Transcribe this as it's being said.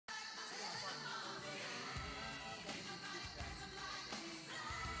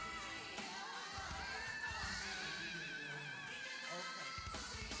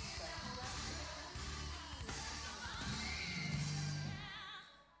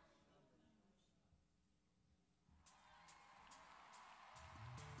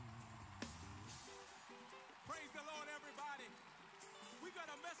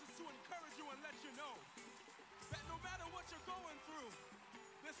you're going through,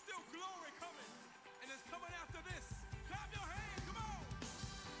 there's still glory coming, and it's coming after this. Clap your hands, come on!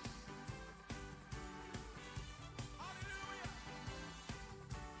 Hallelujah!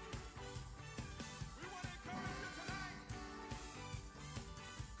 We want to encourage you tonight.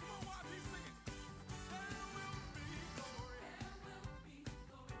 Come on, YP, sing it. There will be glory. There will be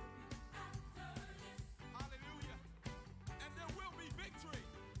glory after this. Hallelujah. And there will be victory.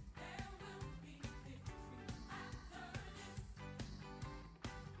 There will be victory after this.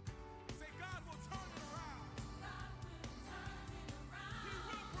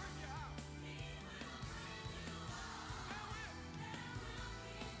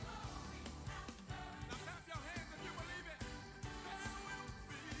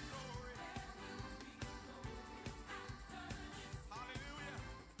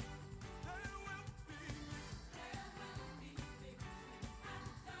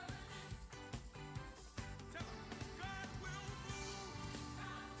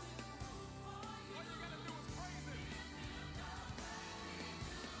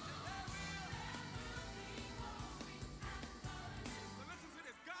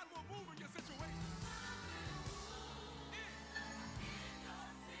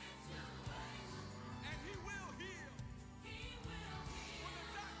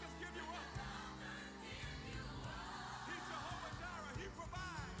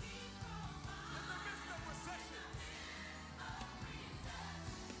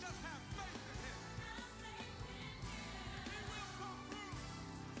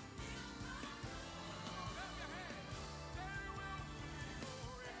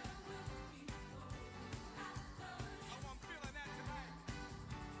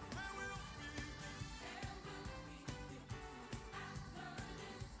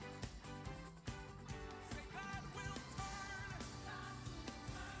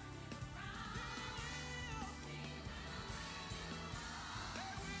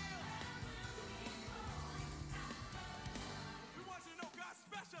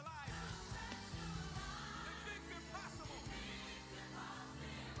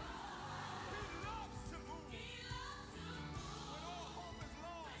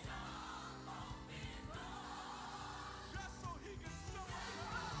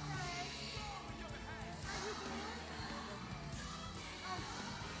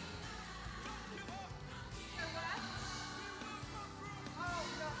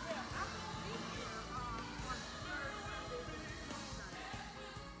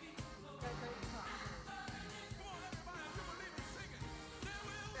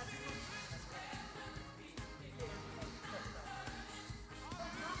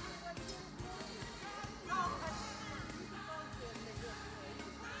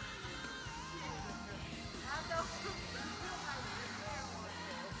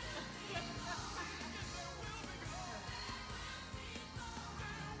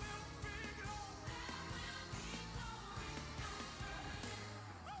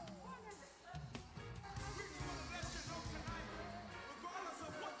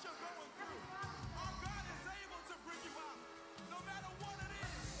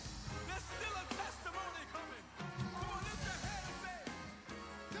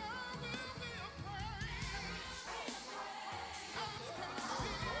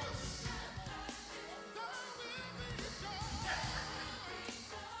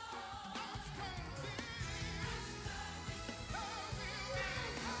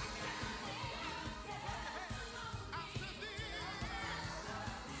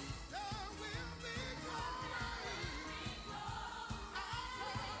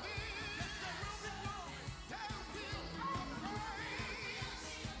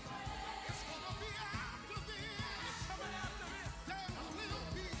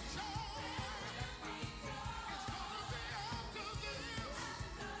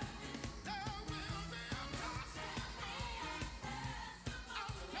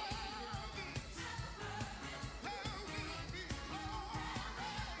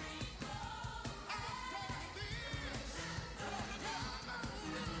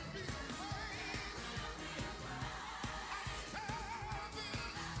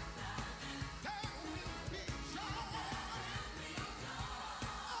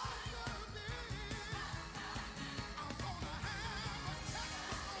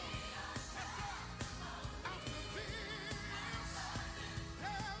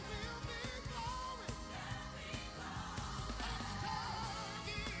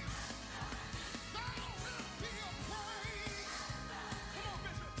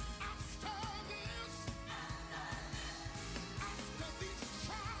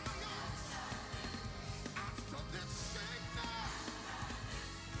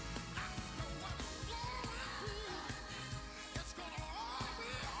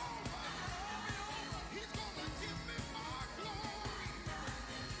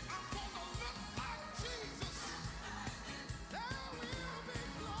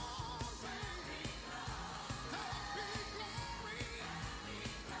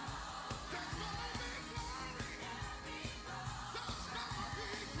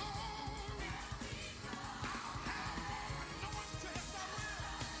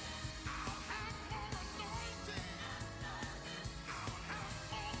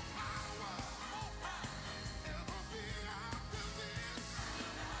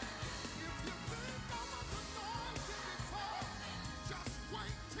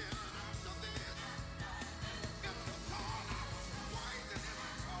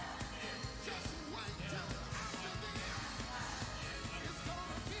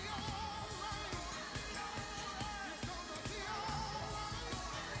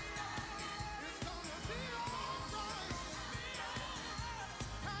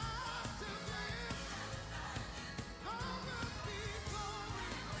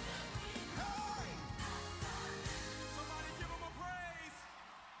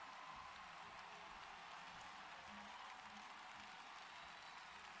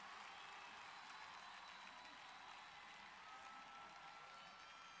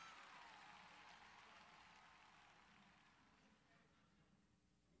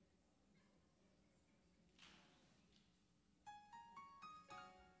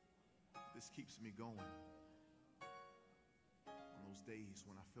 This keeps me going on those days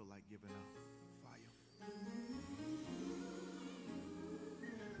when I feel like giving up. Fire.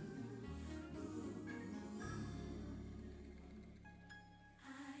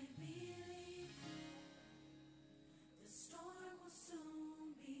 I believe the storm will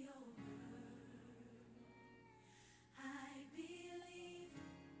soon be over. I believe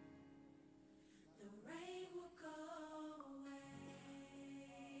the rain will go away.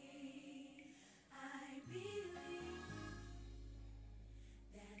 I believe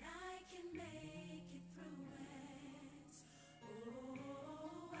that I can make it through it.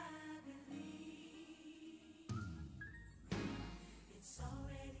 Oh, I believe it's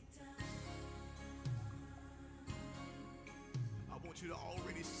already done. I want you to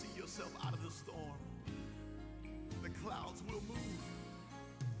already see yourself out of the storm. The clouds will move.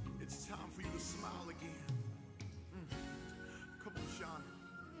 It's time for you to smile again. Come on, Sean.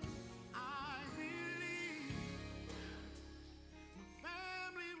 I believe my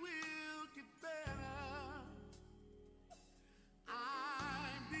family will get better. I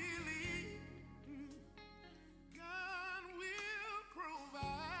believe God will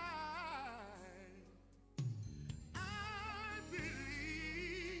provide. I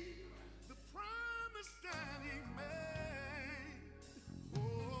believe the promise that He made.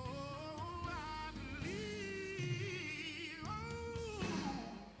 Oh, I believe. Oh,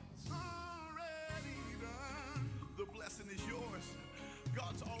 it's already done. The blessing is yours.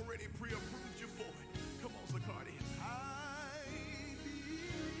 God's already pre-approved you for it. Come on, Zacardi. I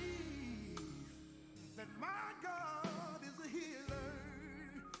believe that my God is a healer.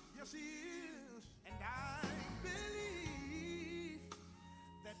 Yes, He is. And I believe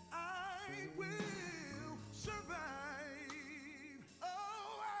that I will survive.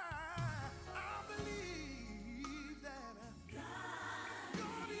 Oh, I believe that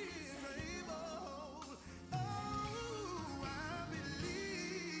God is able. Oh, I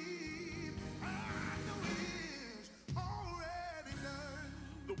believe. I know it's already done.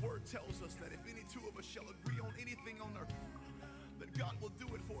 The word tells us that if any two of us shall agree on anything on earth, that God will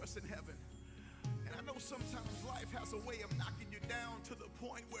do it for us in heaven. And I know sometimes life has a way of knocking you down to the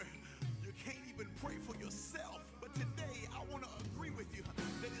point where you can't even pray for yourself. But today I want to agree with you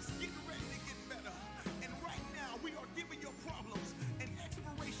that it's getting ready to get better. And right now we are giving your problems an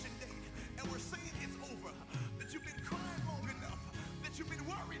expiration date. And we're saying it's over. That you've been crying long enough. That you've been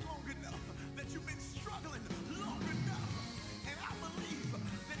worried long enough. That you've been struggling long enough. And I believe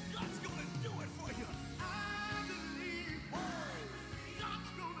that God's going to do it for you. I believe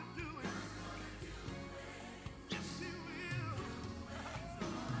God's going to do it. Yes, He will.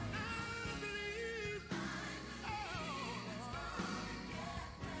 I believe. Oh,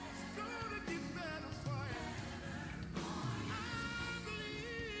 it's gonna get better for you. I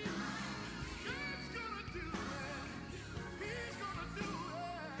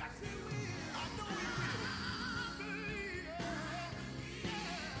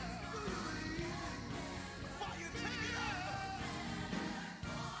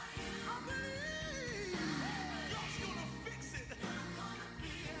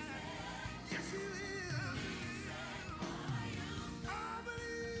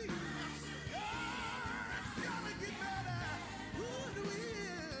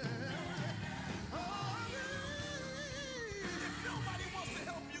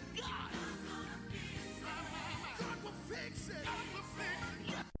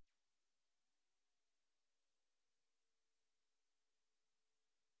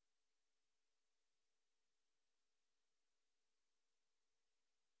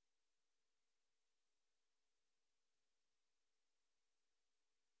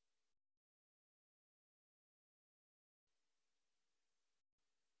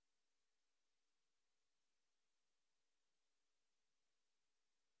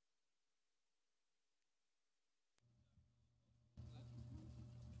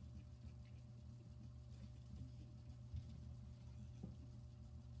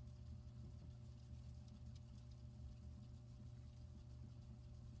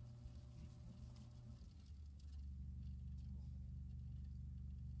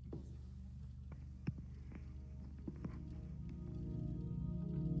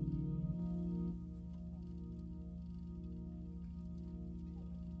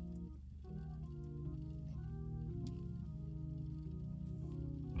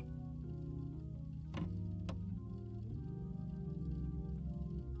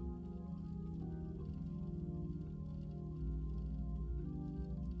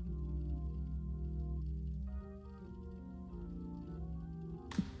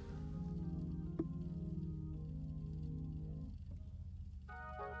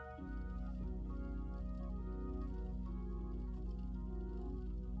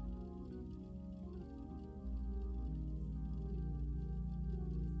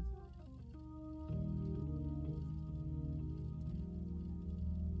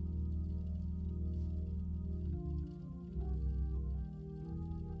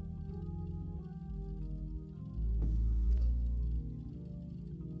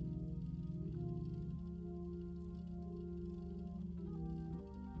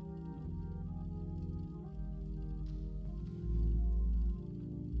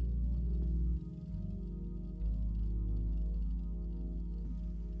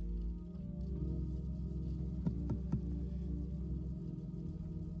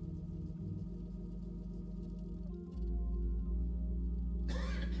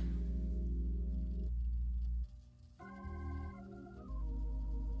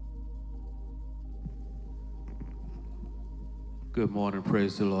Good morning,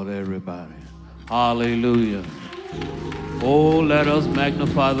 praise the Lord, everybody. Hallelujah. Oh, let us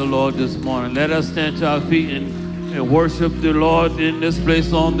magnify the Lord this morning. Let us stand to our feet and worship the Lord in this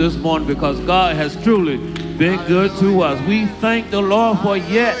place on this morning, because God has truly been good to us. We thank the Lord for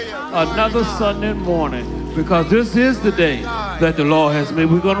yet another Sunday morning, because this is the day that the Lord has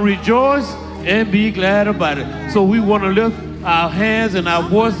made. We're going to rejoice and be glad about it. So we want to lift our hands and our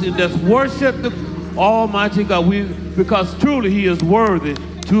voice and just worship the Almighty God, because truly He is worthy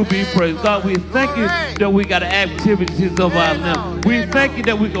to be praised. God, we thank you that we got activities of our limbs. We thank you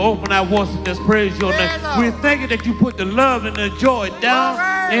that we can open our voice and just praise your name. We thank you that you put the love and the joy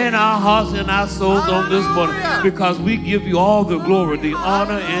down in our hearts and our souls on this morning, because we give you all the glory, the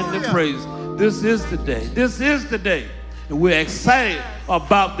honor, and the praise. This is the day. This is the day. And we're excited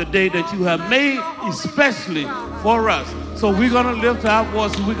about the day that you have made especially for us. So we're going to lift our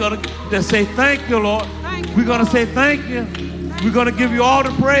voices. We're going to just say thank you, Lord. We're going to say thank you. We're going to give you all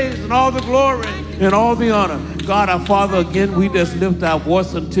the praise and all the glory and all the honor. God, our Father, again, we just lift our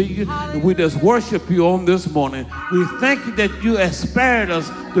voice unto you, and we just worship you on this morning. We thank you that you have spared us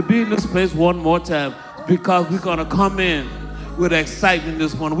to be in this place one more time, because we're going to come in with excitement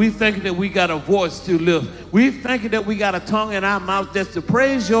this morning. We thank you that we got a voice to lift. We thank you that we got a tongue in our mouth just to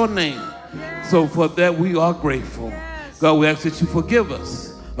praise your name. So for that, we are grateful. God, we ask that you forgive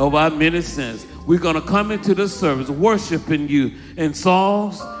us of our many sins. We're going to come into this service worshiping you in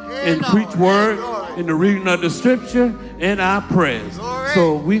songs, in preach word, in the reading of the scripture, and our prayers.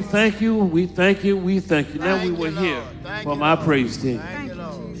 So we thank you, we thank you, we thank you. Now we will hear from our praise team.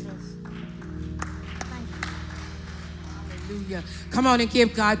 Hallelujah. Come on and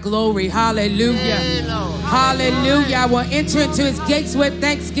give God glory. Hallelujah. Hallelujah. I will enter into his gates with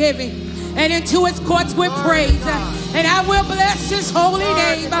thanksgiving and into his courts with praise. And I will bless his holy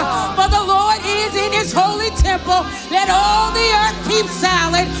name. For the Lord is in his holy temple. Let all the earth keep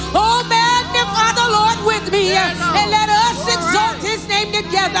silent. Oh, magnify the Lord with me. And let us exalt his name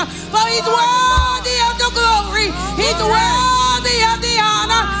together. For he's worthy of the glory. He's worthy of the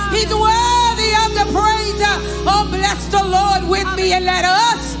honor. He's worthy of the praise. Oh, bless the Lord with me, and let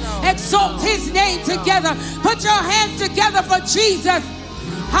us exalt his name together. Put your hands together for Jesus.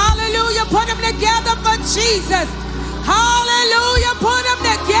 Hallelujah. Put them together for Jesus. Hallelujah. Put them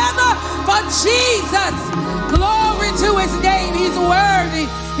together for Jesus. Glory to his name. He's worthy.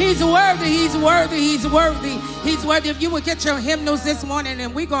 He's worthy. He's worthy. He's worthy. He's worthy. If you would get your hymnals this morning,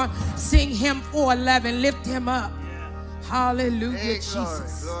 and we're going to sing hymn 411. Lift him up. Hallelujah, hey,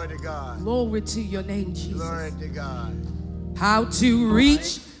 Jesus. Glory to God. Glory to your name, Jesus. Glory to God. How to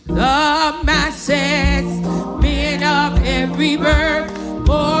reach the masses, men of every birth,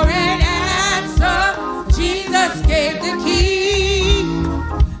 for an answer, Jesus gave the key.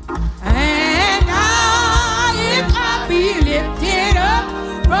 And if I be lifted up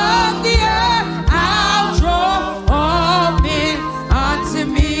from the earth, I'll draw all men unto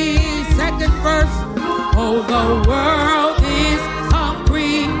me. Second verse. Oh, the world is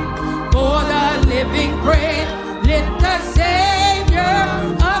hungry for the living bread. Lift the Savior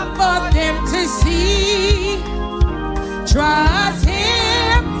up for them to see. Trust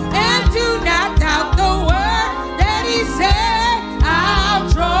him and do not doubt the word that he said. I'll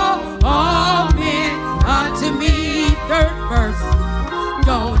draw all men unto me. Third verse.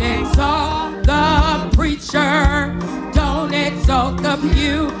 Don't exalt the preacher. Don't exalt the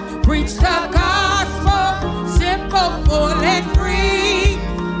pew. Preach the gospel, simple, full, and free.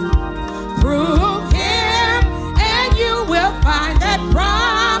 Prove him, and you will find that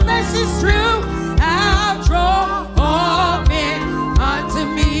promise is true. I'll draw all men unto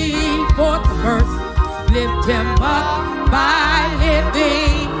me. Fourth verse. Lift him up by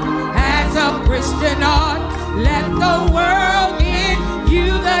living as a Christian art. Let the world in you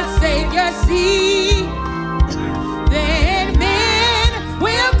the Savior see. Then men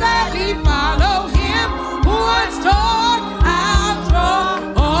will gladly follow him who once taught. I'll draw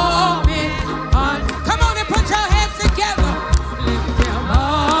all men on. Come on and put your hands together. Lift him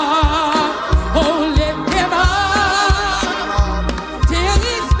up. Oh, lift him up till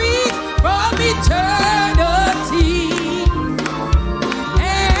he speaks from eternity.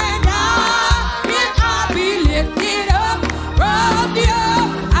 And if I be lifted up from the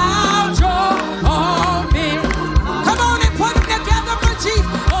earth, I'll draw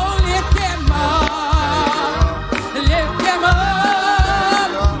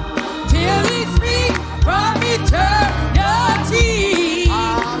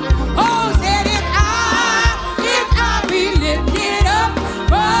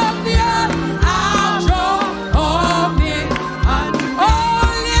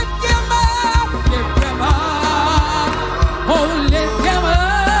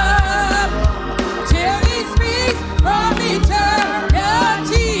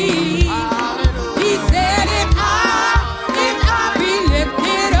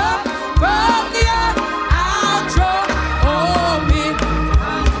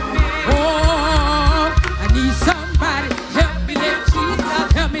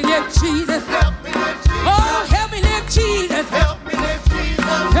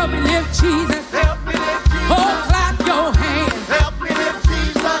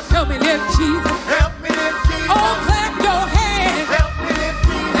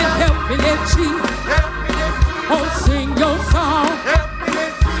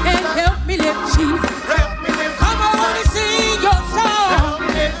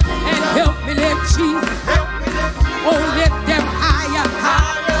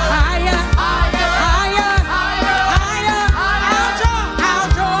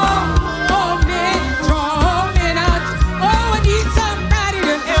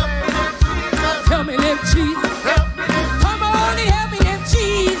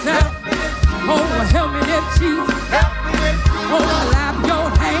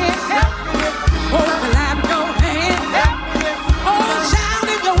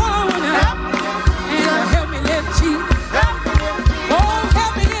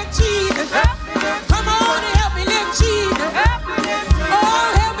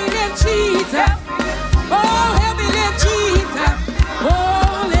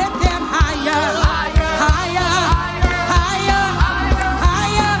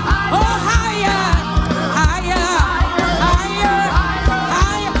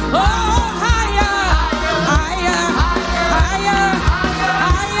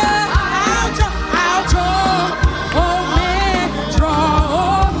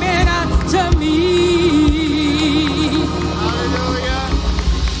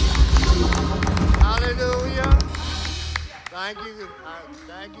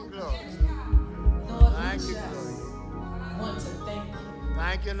you, Lord. Lord, Thank we you, just Lord. want to thank you.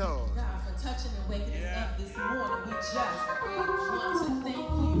 Thank you, Lord. God, for touching and waking us up this morning. We just want to thank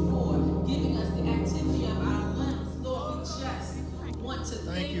you for giving us the activity of our limbs. Lord, we just want to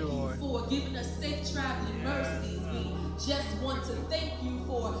thank you, Lord. for giving us safe traveling mercies. We just want to thank you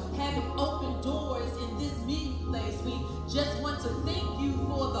for having open doors in this meeting place. We just want to thank you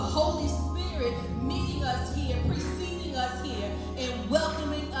for the Holy Spirit meeting us here, preceding us here, and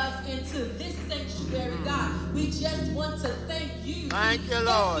welcoming us into this sanctuary, God. We just want to thank you. Thank you,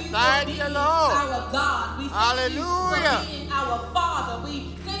 Lord. for Thank being you, Lord. Our God. We thank Hallelujah. you for being our Father. We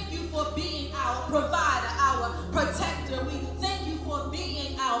thank you for being our provider, our protector. We thank you for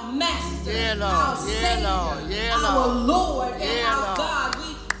being our master, Yeah, Lord. our Yeah, Savior, Lord. Yeah, our Lord. Lord, and Yeah, our Lord. God.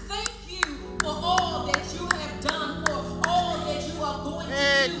 We thank you for all that you have done, for all that you are going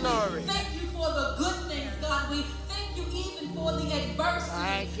Hey, to do. glory. We thank you for the good things, God. We thank you even for the adversity.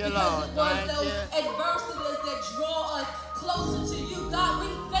 Thank you, because Lord. it was Thank those you. adversities that draw us closer to you, God.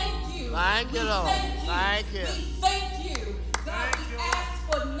 We thank you. Thank you, We Lord. Thank you. Thank you. We thank you. God, we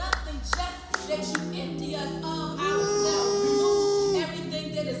ask for nothing, just that you empty us of ourselves. Remove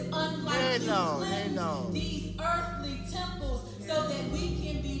everything that is unlike Hey, you. Lord. Hey, Cleanse Lord. these earthly temples so that we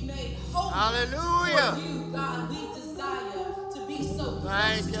can be made holy Hallelujah. for you, God. We desire to be so close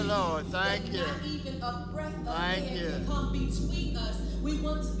Thank to you, Lord. that Thank you. not even a breath of Thank air you. can come between us. We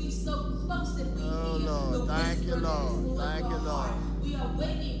want to be so close that we Oh, hear Lord. the Thank you, whisper that is Lord. going Thank your you, Lord. heart. We are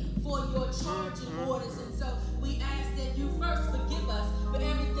waiting for your charging orders, and so we ask that you first forgive us for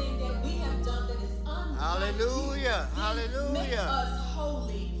everything that we have done that is unlike Hallelujah. you. Then Hallelujah. Make us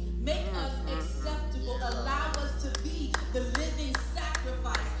holy. Make us acceptable. Allow us to be the living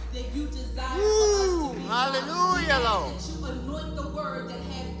sacrifice that you desire for us to Woo. be. Hallelujah, We ask Lord. that you anoint the word that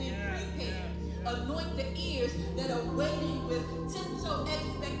has been prepared. Anoint the ears that are waiting with tiptoe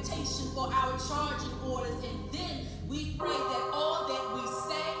expectation for our charging orders. And then we pray that all that we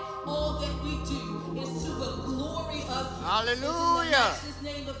say, all that we do is to the glory of you. Hallelujah. It's in the matchless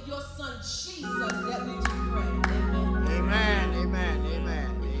name of your son Jesus that we do pray. Amen. Amen. Amen. Amen.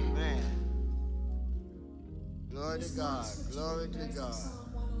 Amen. Glory to God. Glory to God.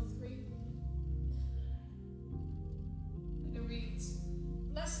 Psalm 103. And it reads,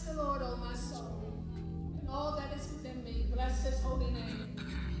 Bless the Lord, O my soul, and all that is within me. Bless his holy name.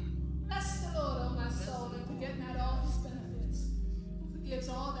 Bless the Lord, O my soul, and forget not all his benefits, who forgives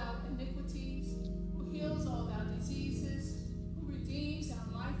all thy iniquities, who heals all thy diseases, who redeems our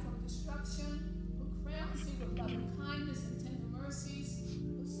life from destruction, who crowns thee with loving kindness and tender mercies,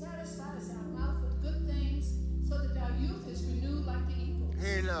 who satisfies our mouth with good things, so that our youth is renewed like the eagles.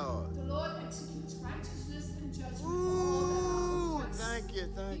 Hey, Lord. The Lord executes righteousness and judgment for all Ooh, that are oppressed. thank you. He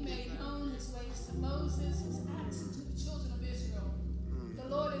Thank you. made known his ways to Moses, his acts to the children of Israel. The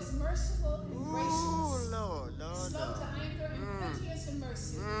Lord is merciful and Ooh, gracious, Lord. Lord. slow to Lord. anger and plenteous in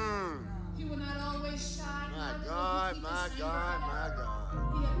mercy. He will not always shine. My nor will God, he keep my his anger God, my forever.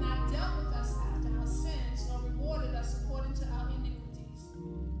 God. He hath not dealt with us after our sins, nor rewarded us according to our iniquities.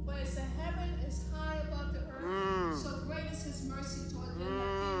 For as the heaven is high above the earth, so great is his mercy toward them that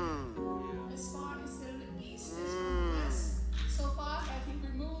fear him. As far as the east is from the west, so far hath he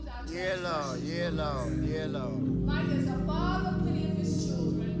removed our Yeah, Lord. transgressions. Yeah, Lord. Yeah, Lord. Like as a father pitieth his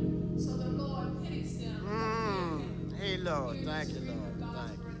children, so the Lord pities them that fear him. Hey, Lord. Here is Thank the you, reading Lord. of God's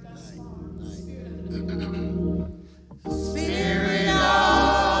Thank word you. thus Thank far. you. The Thank Spirit you. of the living God. Spirit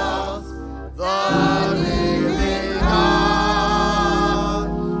of the living God,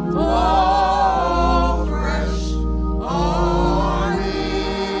 fall fresh on me.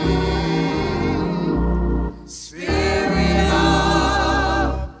 Spirit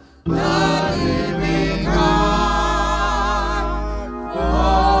of the living God,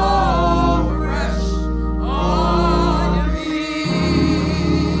 fall fresh on me.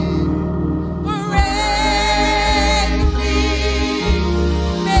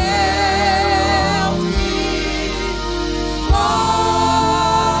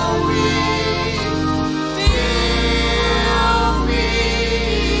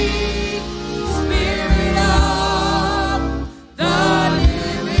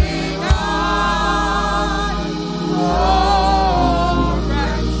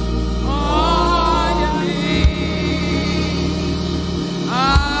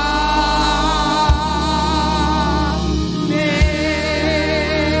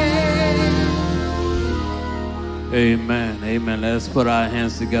 Amen. Amen. Let's put our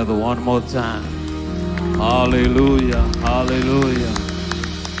hands together one more time. Hallelujah. Hallelujah.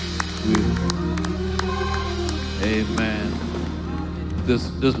 Amen.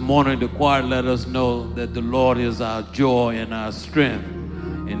 This morning the choir let us know that the Lord is our joy and our strength.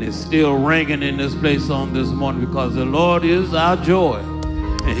 And it's still ringing in this place on this morning because the Lord is our joy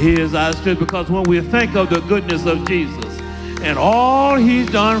and he is our strength. Because when we think of the goodness of Jesus and all he's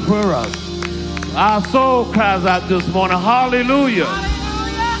done for us, our soul cries out this morning, hallelujah.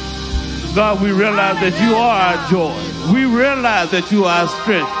 God, we realize that you are our joy. We realize that you are our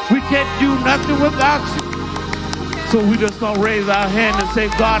strength. We can't do nothing without you. So we just gonna raise our hand and say,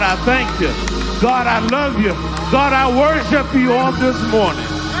 God, I thank you. God, I love you. God, I worship you on this morning.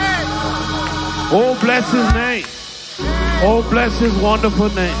 Oh, bless his name. Oh, bless his wonderful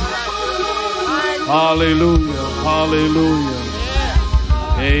name. Hallelujah. Hallelujah.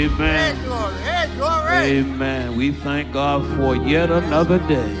 Amen. Amen. We thank God for yet another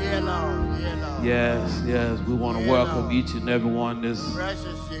day. Yes, yes. We want to welcome each and every one that's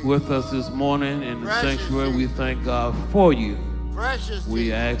with us this morning in the sanctuary. We thank God for you.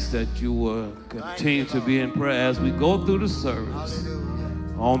 We ask that you will continue to be in prayer as we go through the service.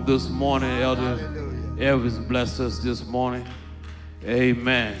 On this morning, Elder Evans blessed us this morning.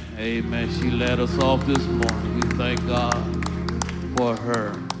 Amen. Amen. She led us off this morning. We thank God for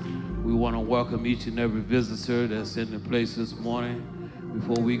her. We want to welcome each and every visitor that's in the place this morning.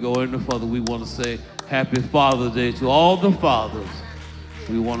 Before we go any further, we want to say Happy Father's Day to all the fathers.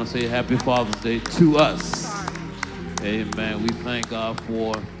 We want to say Happy Father's Day to us. Amen. We thank God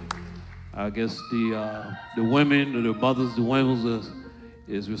for, I guess, the women, the mothers, the women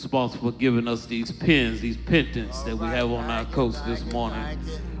is responsible for giving us these pins, these pendants that we have on our coats this morning,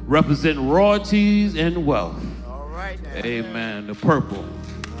 representing royalties and wealth. Amen. The purple.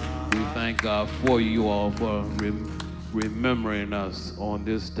 We thank God for you all for remembering us on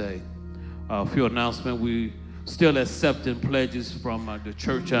this day. A few announcements. We still accepting pledges from the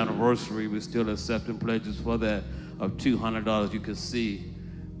church anniversary. We're still accepting pledges for that of $200. You can see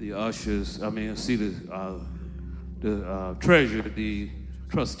the ushers, see the treasurer, the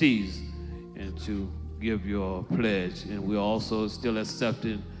trustees, and to give your pledge. And we're also still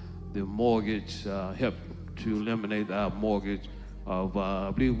accepting the mortgage, help to eliminate our mortgage of,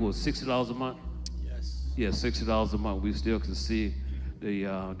 I believe it was $60 a month? Yes. Yeah, $60 a month. We still can see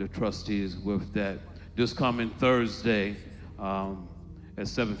the trustees with that. This coming Thursday at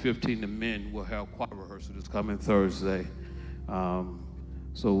 7:15, the men will have choir rehearsal this coming Thursday.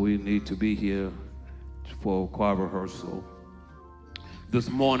 So we need to be here for choir rehearsal. This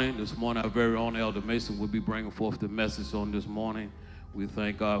morning, our very own Elder Mason will be bringing forth the message on this morning. We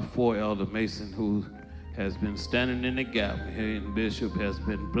thank God for Elder Mason, who has been standing in the gap. He and Bishop has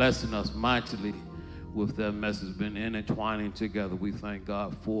been blessing us mightily with that message, been intertwining together. We thank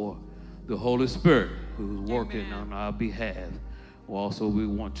God for the Holy Spirit who's working on our behalf. Also, we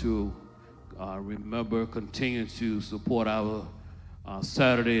want to remember, continue to support our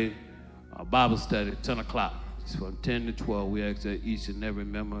Saturday Bible study at 10 o'clock. It's from 10 to 12. We ask that each and every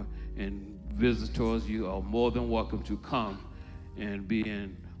member and visitors, you are more than welcome to come and be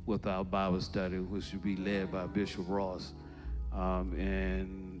in with our Bible study, which will be led by Bishop Ross.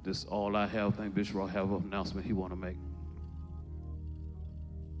 And that's all I have. I think Bishop Ross have an announcement he want to make.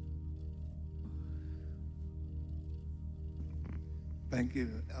 Thank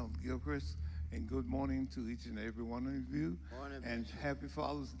you, Elder Gilchrist, and good morning to each and every one of you. Morning, and happy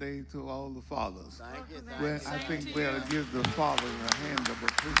Father's Day to all the fathers. Thank you. I think we ought to give the fathers a hand of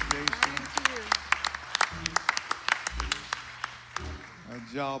appreciation. A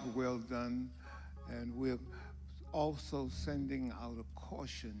job well done, and we're also sending out a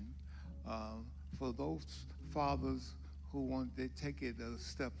caution for those fathers who want to take it a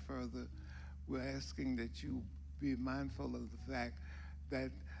step further. We're asking that you be mindful of the fact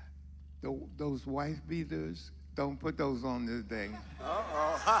that those wife beaters, don't put those on this day.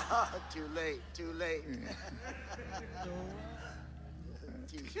 Uh-oh, too late.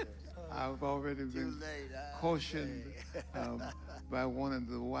 I've already been cautioned by one of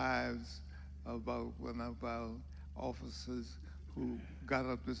the wives about one of our officers who got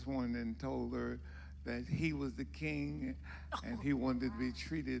up this morning and told her that he was the king and he wanted to be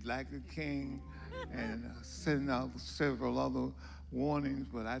treated like a king, and sent out several other warnings.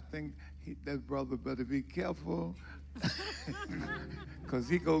 But I think that brother better be careful because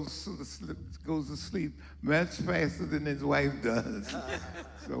he goes to sleep much faster than his wife does.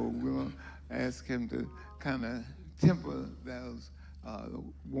 So we'll ask him to kind of temper those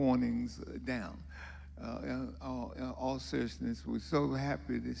warnings down. In all seriousness, we're so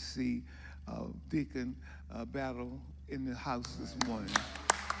happy to see Deacon Battle in the house this morning.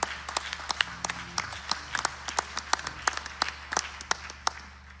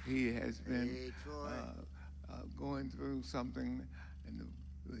 He has been going through something, and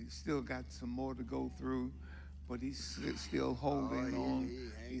he still got some more to go through, but he's still holding on.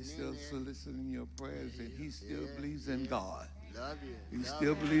 he He's still soliciting your prayers, and he still believes in God. Love you. He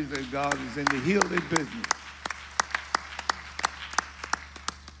still believes that God is in the healing business.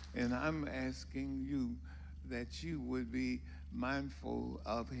 And I'm asking you that you would be mindful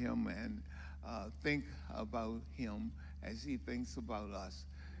of him and think about him as he thinks about us.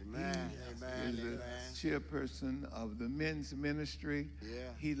 Amen. He is the chairperson of the men's ministry. Yeah.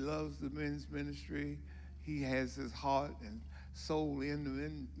 He loves the men's ministry. He has his heart and soul in the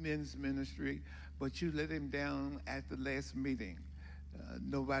men's ministry, but you let him down at the last meeting.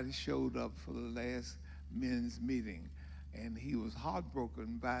 Nobody showed up for the last men's meeting, and he was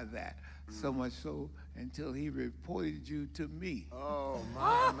heartbroken by that, so much so until he reported you to me. Oh,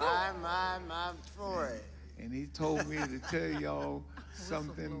 my Troy. And he told me to tell y'all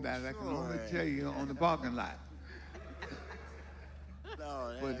something that I can only tell you on the parking lot.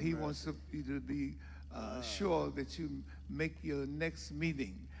 But he wants you to be sure that you make your next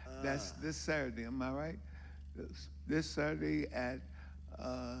meeting. That's this Saturday, am I right? This Saturday at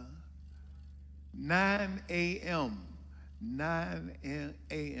 9 a.m. 9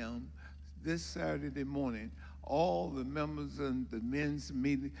 a.m. this Saturday morning. All the members of the men's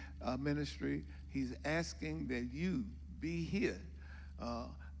ministry, he's asking that you be here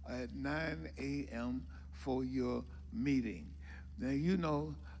at 9 a.m. for your meeting. Now, you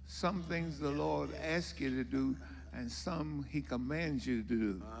know, some things the Lord asks you to do and some he commands you to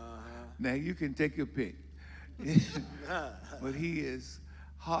do. Now, you can take your pick. But he is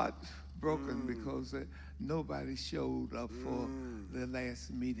heartbroken because nobody showed up for the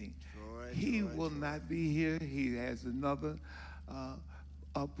last meeting. He will not be here. He has another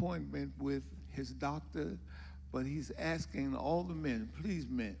appointment with his doctor, but he's asking all the men,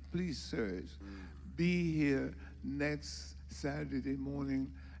 please, sirs, be here next Saturday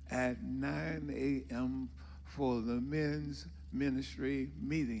morning at 9 a.m. for the men's ministry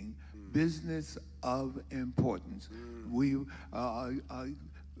meeting, business of importance. We are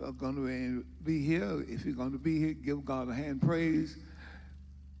going to be here. If you're going to be here, give God a hand praise.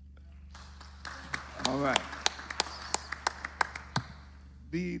 All right.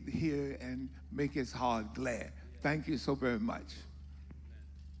 Be here and make his heart glad. Thank you so very much.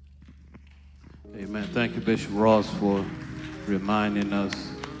 Amen. Thank you, Bishop Ross, for reminding us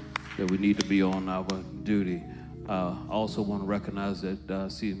that we need to be on our duty. I also want to recognize that I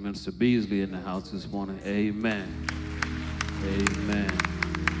see Minister Beasley in the house this morning. Amen. Amen.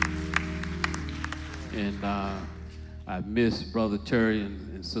 And I miss Brother Terry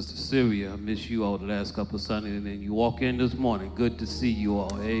and Sister Sylvia. I miss you all the last couple of Sundays. And then you walk in this morning. Good to see you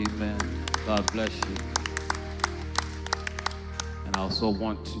all. Amen. God bless you. And I also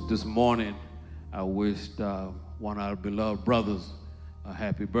want to, this morning, I wished one of our beloved brothers a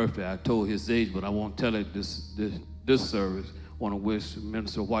happy birthday. I told his age, but I won't tell it this service. I want to wish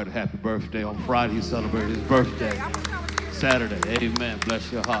Minister White a happy birthday. On Friday, he celebrated his birthday. Saturday. Amen.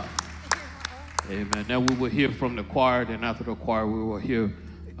 Bless your heart. Amen. Now we will hear from the choir, and after the choir, we will hear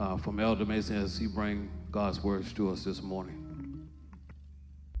from Elder Mason as he brings God's words to us this morning.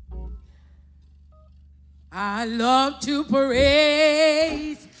 I love to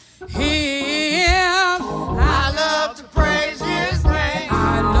praise him. I love to praise his name.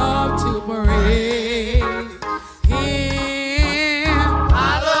 I love to praise him.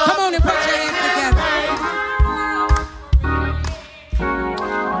 I love Come on and put your hands together.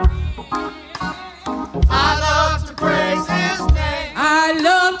 I love to praise his name. I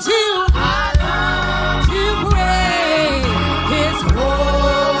love to praise his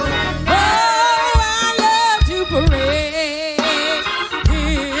holy name. Oh, I love to praise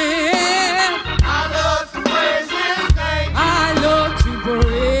him. I love to praise his name. I love to praise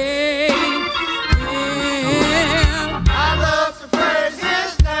him. I love to praise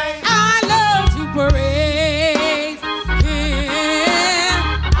his name. I love to praise him.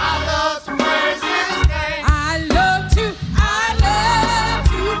 I love to praise his name. I love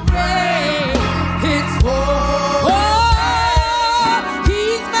to praise his holy. Oh,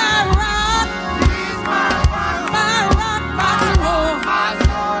 he's my rock, my rock, my soul.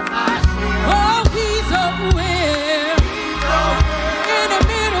 Oh, he's a will in the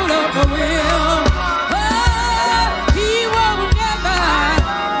middle of the will. Oh, he won't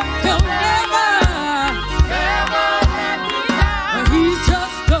he'll never let me down. He's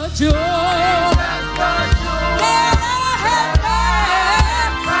just a joy that I have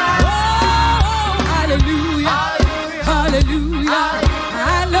found. Oh, hallelujah, hallelujah,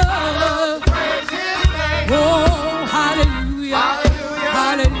 I love. Oh, hallelujah,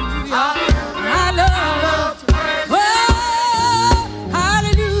 hallelujah, I love. Oh,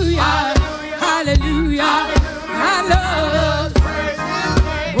 hallelujah, hallelujah,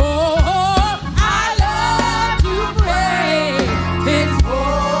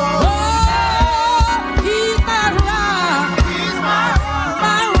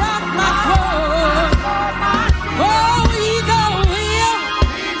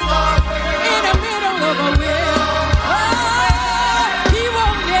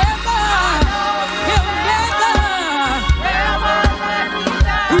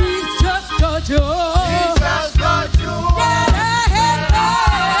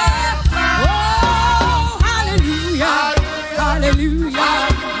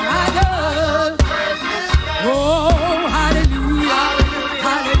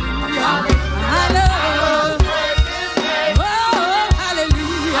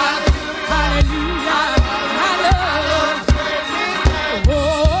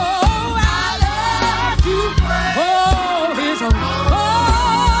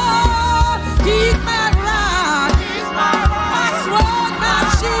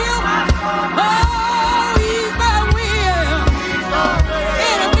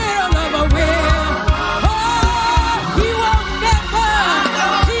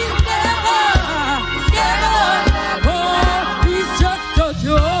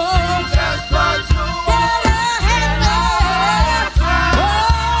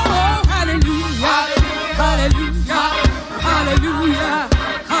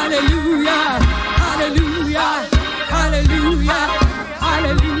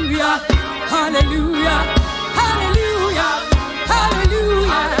 Hallelujah. Hallelujah.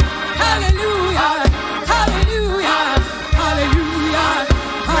 Hallelujah. Hallelujah. Hallelujah. Hallelujah.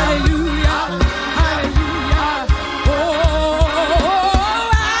 Hallelujah. Hallelujah.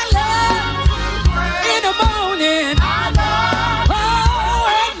 Oh, I love in the morning.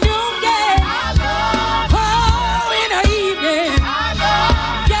 Oh, at noonday. Oh, in the evening.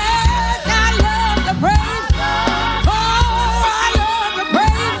 Yes, I love the praise. Oh, I love the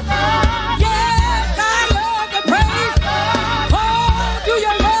praise. Yes, I love the praise. Oh, do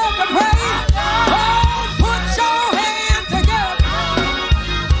you love the praise? Oh, put your hands together.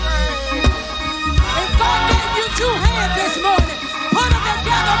 If God gave you two hands this morning, put them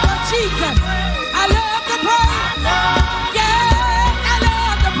together for Jesus. I love the praise. Yes, I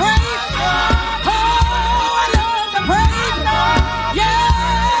love the praise. Oh, I love the praise.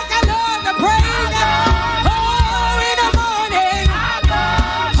 Yes, I love the praise. Oh, in the morning.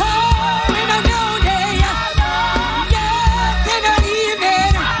 Oh, in the noonday. Yes, in the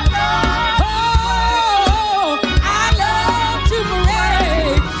evening. Oh, I love to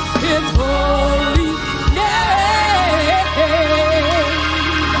praise His holy name.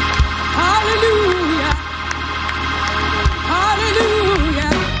 Hallelujah.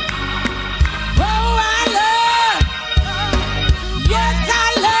 Hallelujah. Oh, I love. Yes, I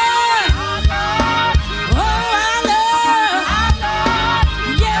love. Oh, I love.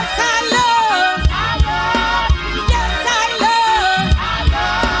 Yes, I love. Yes, I love.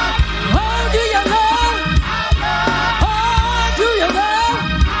 Oh, do you love? Oh, do you love?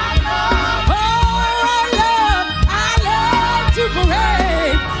 Oh, I love to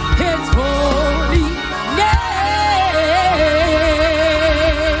praise His holy name.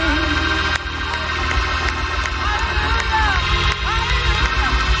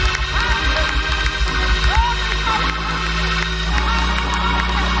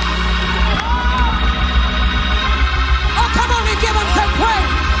 Oh, come on and give Him some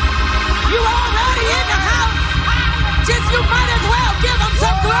praise. You already in the house. Just you might as well give Him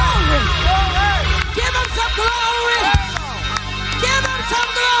some glory. Give Him some glory. Give Him some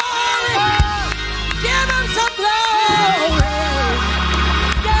glory. Give Him some glory.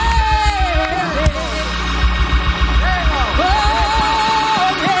 Yeah. Oh,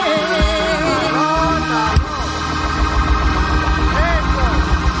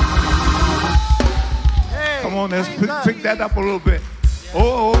 yeah. Come on, let's pick that up a little bit.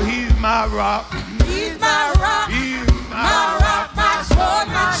 Oh, He's my rock. He's my rock, He's my rock, my sword,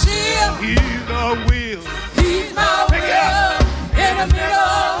 my shield. He's the wheel. He's my Pick it up. will in the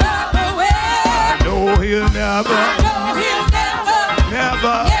middle of the way. No, He'll I never, know He'll never.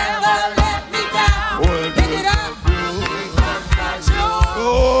 never let me down. Well, Pick it up.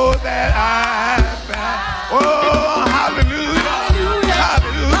 Oh, that I found. Oh, hallelujah. Hallelujah.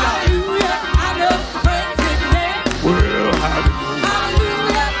 Hallelujah. I love to praise His name. Well, hallelujah.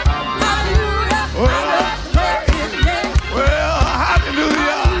 Hallelujah. Hallelujah. I love to praise His name. Well,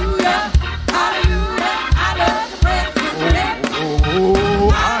 hallelujah. Hallelujah. Hallelujah. I love to praise His name. Oh,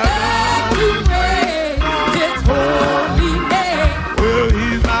 I love to praise His holy name. well,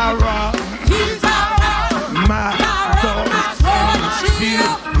 He's my rock. He's my rock, My my rock, my sword, my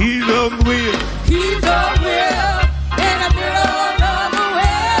shield. He's the wheel. He's a will in the middle of the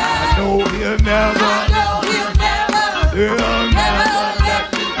way. No, He'll I never. know He'll He'll never never.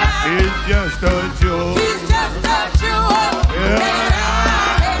 let me down. It's just a joy. He's just a jewel that I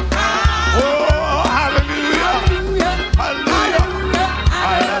found. Oh, hallelujah. Hallelujah. Hallelujah. I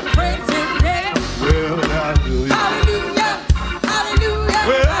love to praise His name. Well, hallelujah. Hallelujah. Hallelujah.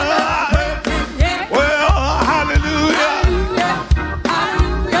 Well, I love to praise His name. well, hallelujah. Hallelujah.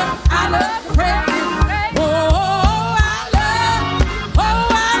 Hallelujah. I love to praise His name. Oh, I love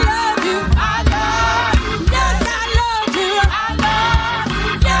you. Yes, I love you.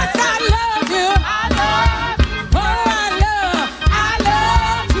 Yes, I love you. Oh, I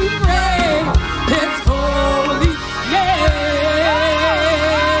love to praise His holy name.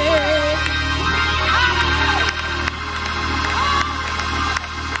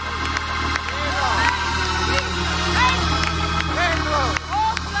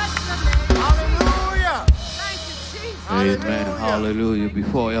 Hallelujah. Amen. Hallelujah.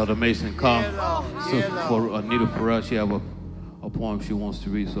 Before Elder Mason comes, for Anita Farrell, she have a poem she wants to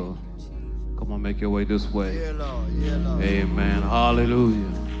read. So come on, make your way this way. Yeah, Lord. Yeah, Lord. Amen.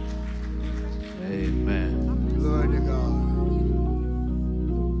 Hallelujah. Amen. Glory to God.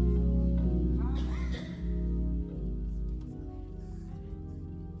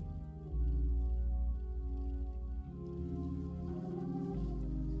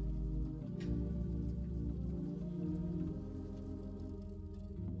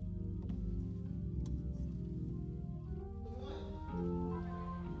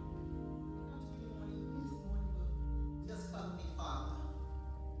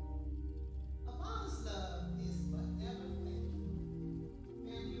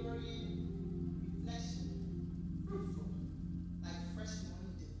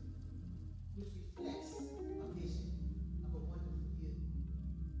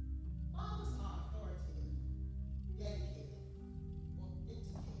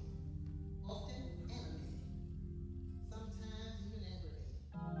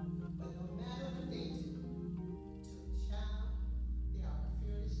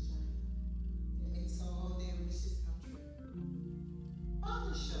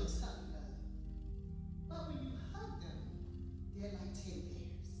 Fathers show tough love, but when you hug them, they're like teddy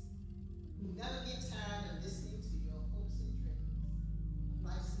bears who never get tired of listening to your hopes and dreams of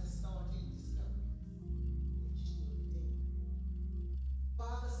life's nostalgic discoveries that you will redeem.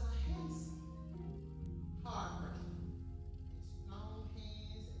 Fathers are handsome, hardworking, and strong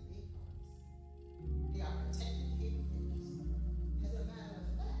hands and big hearts. They are protective capabilities. As a matter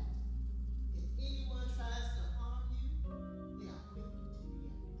of fact, if anyone tries to harm you, they are quick to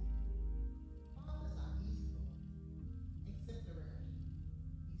react. Fathers are easygoing, exemplary,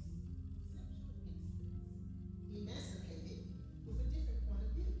 essential experts, emancipated with a different point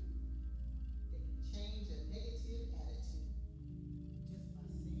of view. They can change a negative attitude just by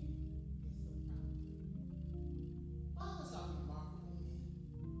saying they're so proud of you. Fathers are remarkable men,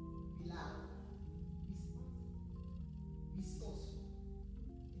 reliable, responsible, resourceful,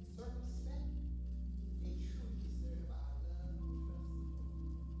 and circumspect. They truly deserve our love, trust, support,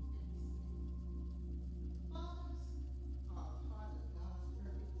 and respect. Fathers are a part of God's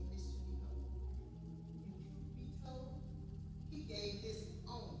perfect image to behold. And truth be told, He gave His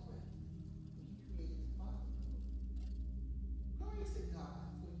own breath when He created the fatherhood. Glory to God,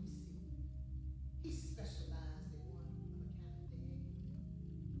 for you see, He specialized in one of a kind of dad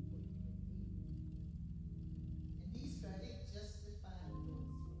for you and me. And these verdict justified thoughts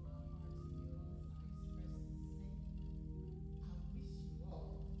from my heart to yours I express and say, I wish you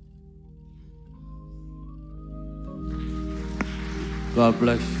all God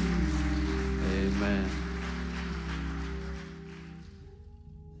bless you. Amen.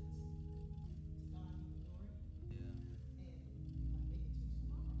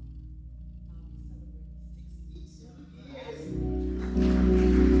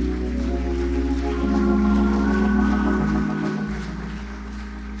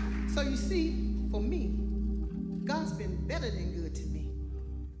 So you see, for me, God's been better than good to me.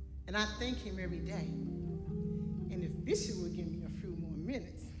 And I thank Him every day. And if Bishop would give me a few more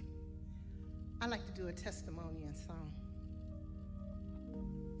minutes, I'd like to do a testimony and song.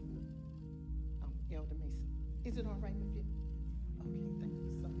 Elder Mason. Is it all right with you? Okay, thank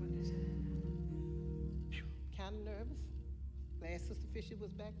you so much. Kind of nervous. Glad Sister Fisher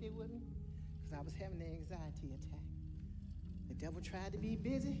was back there with me because I was having an anxiety attack. The devil tried to be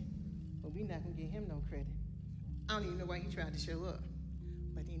busy, but we're not going to give him no credit. I don't even know why he tried to show up.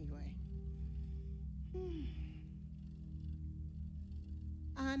 But anyway.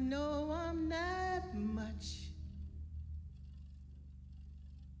 I know I'm not much.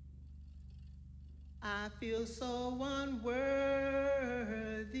 I feel so unworthy.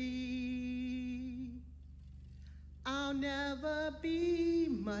 I'll never be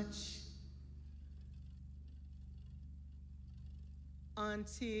much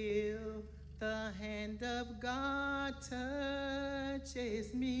until the hand of God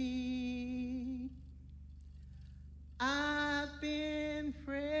touches me. I've been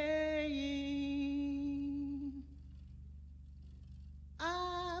praying.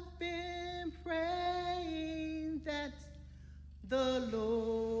 I've been praying that the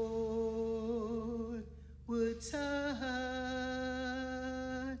Lord would touch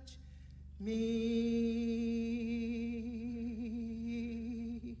me.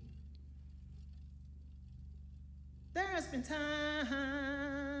 There's been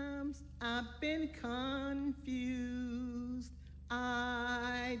times I've been confused.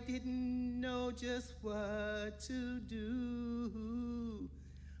 I didn't know just what to do.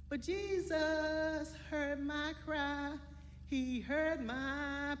 But Jesus heard my cry. He heard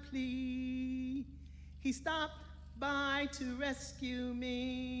my plea. He stopped by to rescue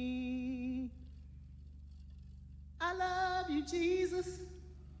me. I love you, Jesus.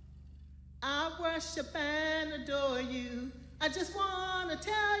 I worship and adore you. I just want to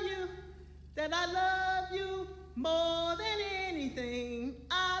tell you that I love you more than anything.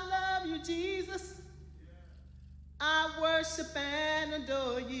 I love you, Jesus. I worship and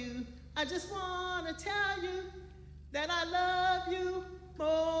adore you. I just want to tell you that I love you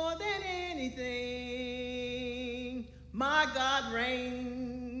more than anything. My God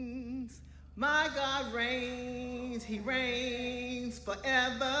reigns. My God reigns. He reigns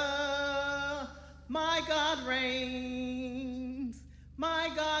forever. My God reigns. My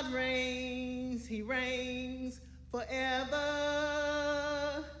God reigns. He reigns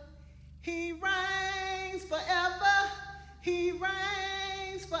forever. He reigns forever. He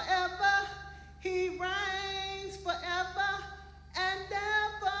reigns forever. He reigns forever and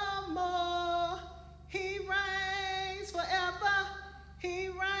evermore. He reigns forever. He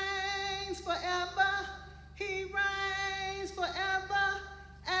reigns forever. He reigns forever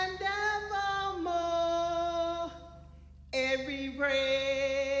and evermore. Every praise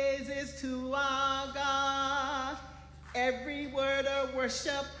to our God. Every word of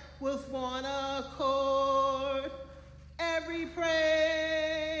worship with one accord. Every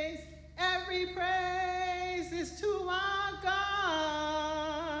praise is to our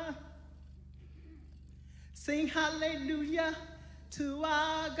God. Sing hallelujah to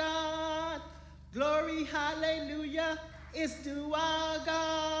our God. Glory, hallelujah, is to our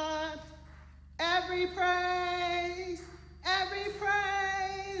God. Every praise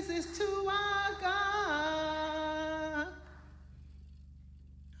is to our God.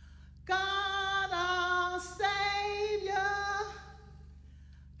 God our Savior,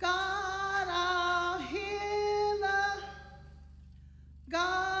 God our healer,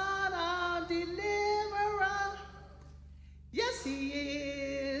 God our deliverer. Yes, he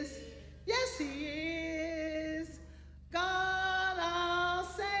is. Yes, he is. God our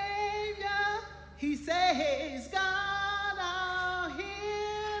Savior. He says, God our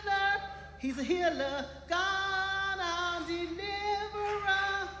healer. He's a healer. God our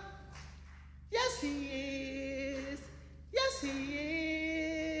deliverer. Yes, he is. Yes, he is.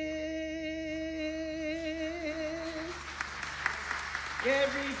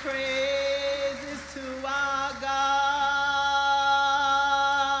 Every praise is to our God.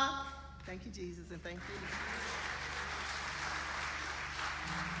 Thank you, Jesus, and thank you.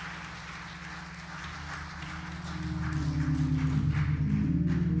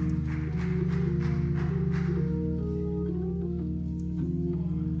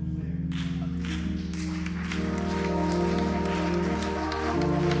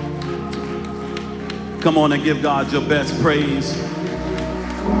 Come on and give God your best praise.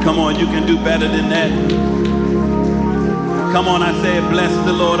 Come on, you can do better than that. Come on, I say, bless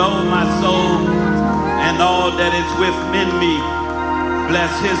the Lord, oh my soul, and all that is within me. Bless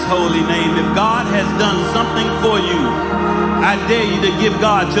his holy name. If God has done something for you, I dare you to give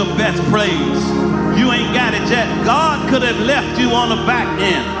God your best praise. You ain't got it yet. God could have left you on the back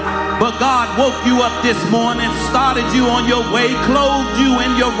end, but God woke you up this morning, started you on your way, clothed you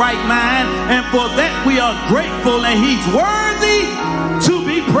in your right mind, and for that we are grateful, and he's worthy to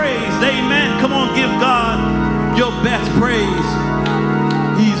be praised. Amen. Come on, give God your best praise.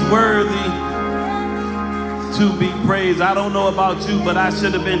 He's worthy to be praised. I don't know about you, but I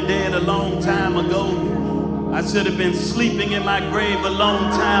should have been dead a long time ago. I should have been sleeping in my grave a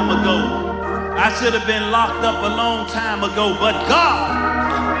long time ago. I should have been locked up a long time ago, but God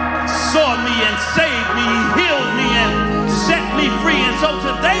saw me and saved me, healed me and set me free. And so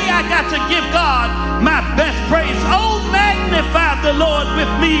today I got to give God my best praise. Oh, magnify the Lord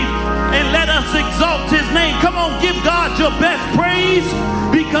with me and let us exalt his name. Come on, give God your best praise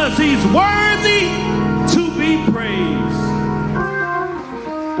because he's worthy to be praised.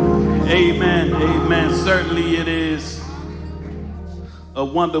 Amen. Amen. Certainly it is a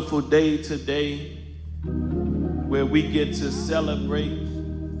wonderful day today where we get to celebrate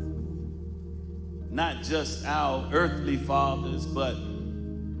not just our earthly fathers, but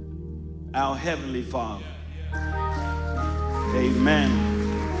our heavenly Father. Amen.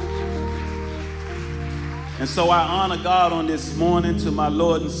 And so I honor God on this morning to my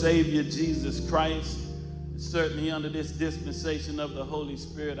Lord and Savior, Jesus Christ. Certainly under this dispensation of the Holy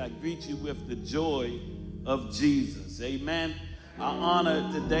Spirit, I greet you with the joy of Jesus. Amen. I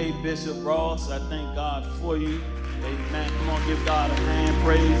honor today Bishop Ross. I thank God for you. Amen. Come on, give God a hand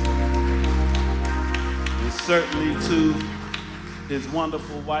praise. And certainly to his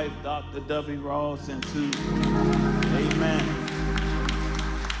wonderful wife, Dr. W. Ross, and to, amen,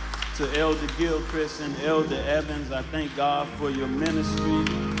 to Elder Gilchrist and Elder Evans. I thank God for your ministry.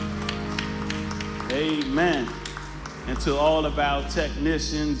 Amen. And to all of our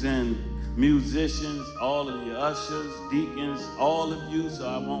technicians and musicians, all of your ushers, deacons, all of you, so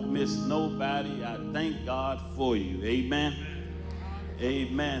I won't miss nobody. I thank God for you. Amen.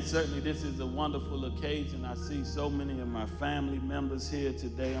 Amen. Certainly this is a wonderful occasion. I see so many of my family members here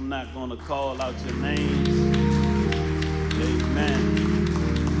today. I'm not going to call out your names. Amen.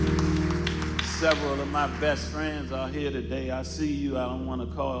 Several of my best friends are here today. I see you. I don't want to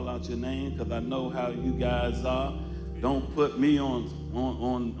call out your name because I know how you guys are. Don't put me on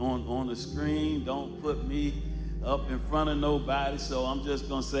the screen. Don't put me up in front of nobody. So I'm just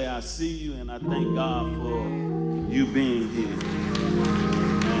going to say I see you, and I thank God for you being here.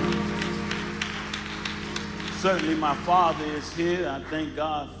 Amen. Certainly my father is here. I thank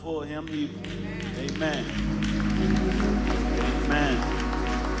God for him. Amen. Amen.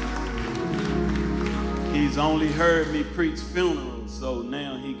 He's only heard me preach funerals, so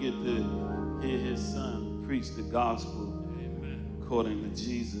now he get to hear his son preach the gospel according to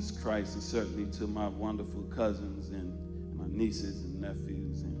Jesus Christ, and certainly to my wonderful cousins and my nieces and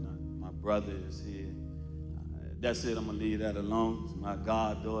nephews and my brother is here. That's it. I'm going to leave that alone. My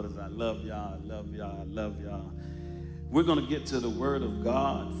goddaughters, I love y'all. I love y'all. I love y'all. We're going to get to the word of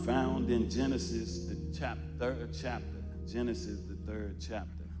God found in Genesis, the third chapter. Genesis, the 3rd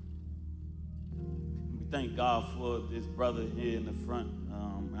chapter. We thank God for this brother here in the front.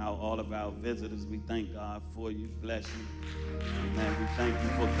 All of our visitors, we thank God for you. Bless you. Amen. We thank you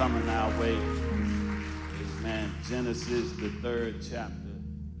for coming our way. Amen. Genesis, the 3rd chapter,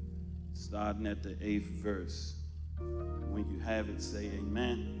 starting at the 8th verse. When you have it, say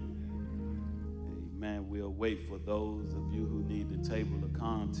amen. Amen. We'll wait for those of you who need the table of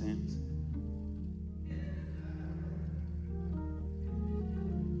contents.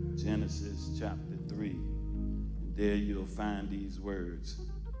 Genesis chapter 3. And there you'll find these words.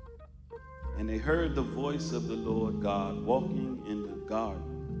 And they heard the voice of the Lord God walking in the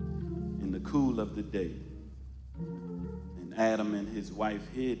garden in the cool of the day. And Adam and his wife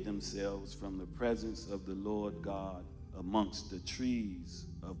hid themselves from the presence of the Lord God amongst the trees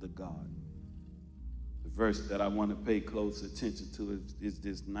of the garden. The verse that I want to pay close attention to is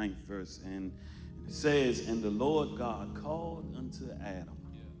this 9th verse. And it says, and the Lord God called unto Adam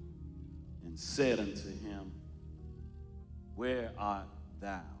and said unto him, where art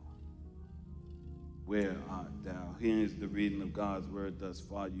thou? Where art thou? Here is the reading of God's word thus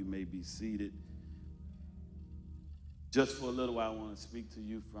far. You may be seated. Just for a little while, I want to speak to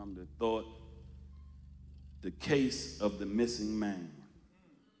you from the thought, the case of the missing man.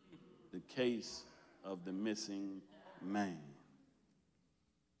 The case of the missing man.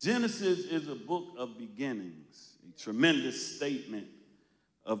 Genesis is a book of beginnings, a tremendous statement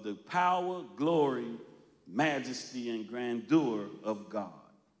of the power, glory, majesty, and grandeur of God.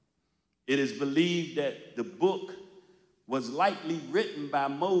 It is believed that the book was likely written by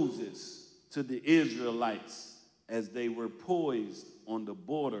Moses to the Israelites as they were poised on the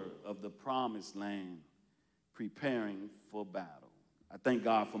border of the promised land, preparing for battle. I thank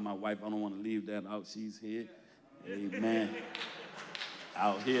God for my wife. I don't want to leave that out. She's here. Amen.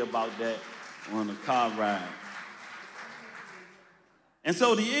 I'll hear about that on the car ride. And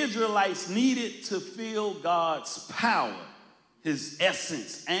so the Israelites needed to feel God's power, his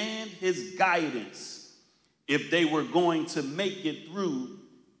essence, and his guidance if they were going to make it through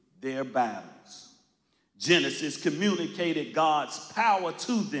their battles. Genesis communicated God's power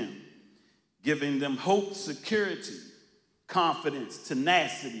to them, giving them hope, security, confidence,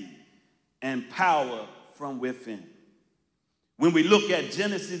 tenacity, and power from within. When we look at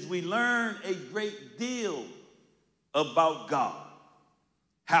Genesis, we learn a great deal about God,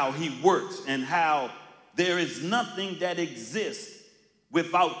 how he works, and how there is nothing that exists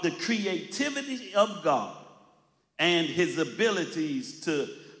without the creativity of God and his abilities to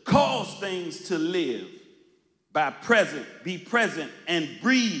cause things to live be present, and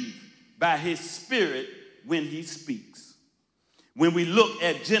breathe by his spirit when he speaks. When we look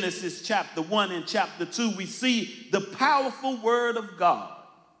at Genesis chapter 1 and chapter 2, we see the powerful word of God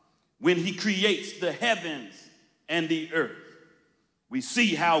when he creates the heavens and the earth. We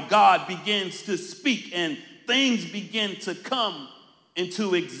see how God begins to speak and things begin to come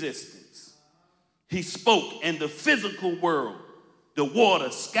into existence. He spoke, and the physical world, the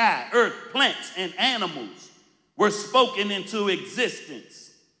water, sky, earth, plants, and animals were spoken into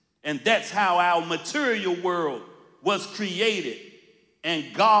existence. And that's how our material world was created.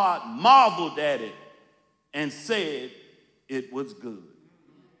 And God marveled at it and said it was good.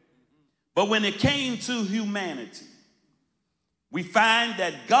 But when it came to humanity, we find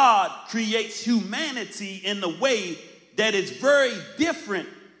that God creates humanity in a way that is very different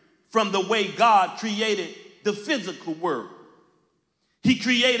from the way God created the physical world. He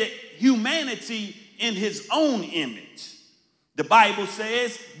created humanity in his own image. The Bible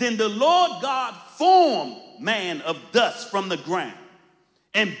says, then the Lord God formed man of dust from the ground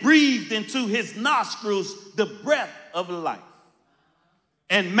and breathed into his nostrils the breath of life.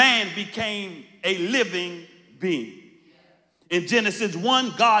 And man became a living being. In Genesis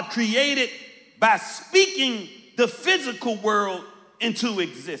 1, God created by speaking the physical world into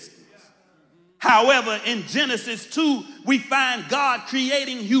existence. However, in Genesis 2, we find God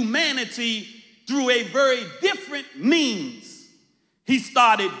creating humanity through a very different means. He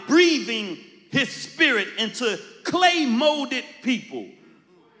started breathing his spirit into clay-molded people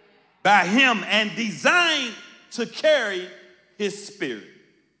by him and designed to carry his spirit.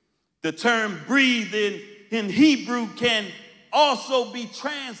 The term breathe in Hebrew can also be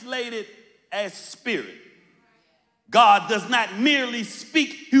translated as spirit. God does not merely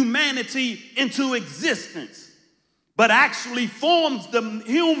speak humanity into existence, but actually forms the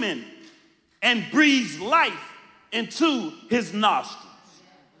human and breathes life into his nostrils.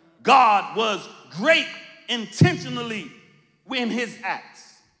 God was great intentionally in his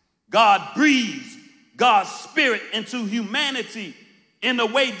acts. God breathes God's spirit into humanity in a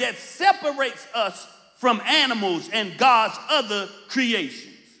way that separates us from animals and God's other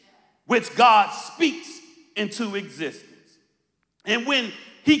creations, which God speaks into existence. And when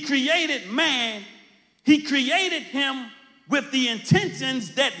he created man, he created him with the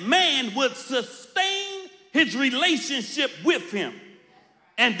intentions that man would sustain his relationship with him,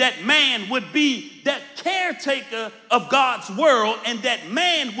 and that man would be that caretaker of God's world, and that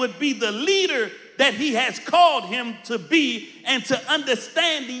man would be the leader that he has called him to be, and to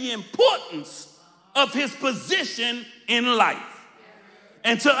understand the importance of his position in life,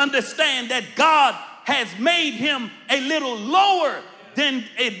 and to understand that God has made him a little lower than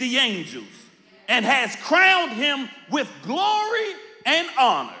the angels and has crowned him with glory and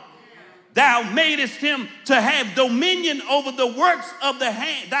honor. Thou madest him to have dominion over the works of thy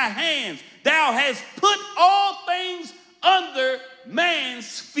hands. Thou hast put all things under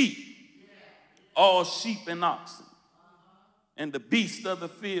man's feet, all sheep and oxen, and the beast of the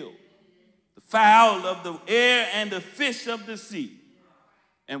field, the fowl of the air, and the fish of the sea,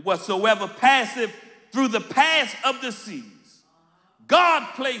 and whatsoever passeth through the paths of the seas. God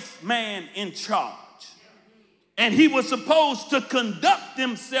placed man in charge, and he was supposed to conduct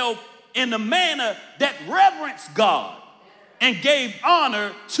himself in a manner that reverenced God and gave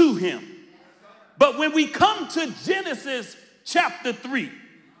honor to him. But when we come to Genesis chapter 3,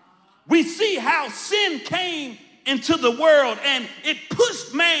 we see how sin came into the world, and it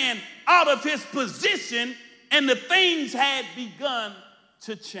pushed man out of his position, and the things had begun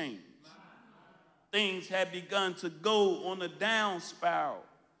to change. Things had begun to go on a down spiral.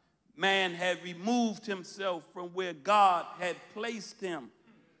 Man had removed himself from where God had placed him,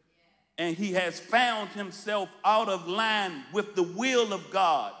 and he has found himself out of line with the will of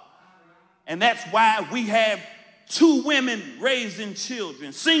God. And that's why we have 2 women raising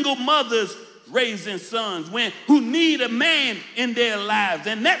children, single mothers raising sons who need a man in their lives.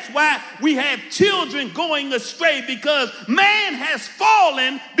 And that's why we have children going astray, because man has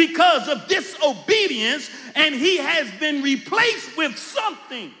fallen because of disobedience, and he has been replaced with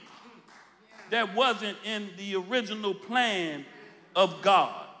something that wasn't in the original plan of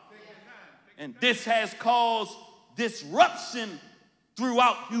God. And this has caused disruption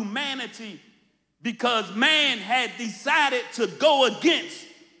throughout humanity, because man had decided to go against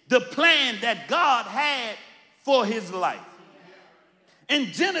the plan that God had for his life. In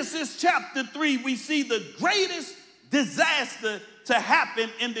Genesis chapter 3, we see the greatest disaster to happen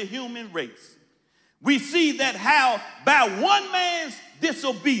in the human race. We see that how by one man's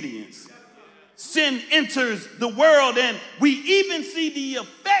disobedience, sin enters the world, and we even see the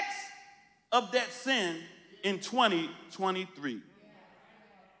effects of that sin in 2023.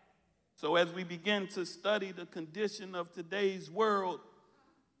 So as we begin to study the condition of today's world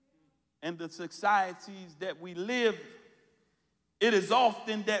and the societies that we live, it is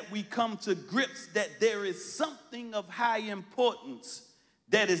often that we come to grips that there is something of high importance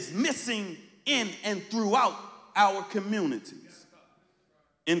that is missing in and throughout our communities.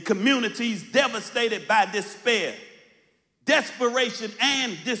 In communities devastated by despair, desperation,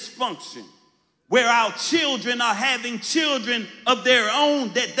 and dysfunction, where our children are having children of their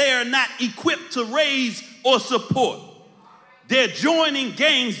own that they are not equipped to raise or support. They're joining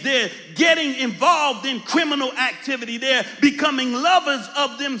gangs. They're getting involved in criminal activity. They're becoming lovers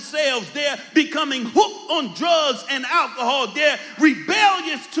of themselves. They're becoming hooked on drugs and alcohol. They're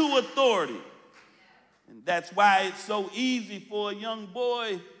rebellious to authority. And that's why it's so easy for a young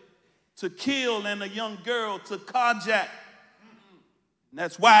boy to kill and a young girl to carjack. And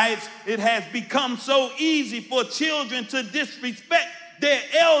that's why it has become so easy for children to disrespect their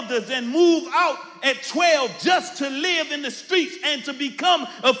elders and move out at 12 just to live in the streets and to become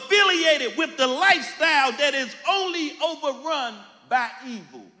affiliated with the lifestyle that is only overrun by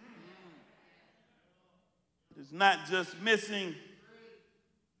evil. It's not just missing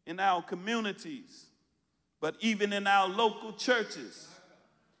in our communities, but even in our local churches.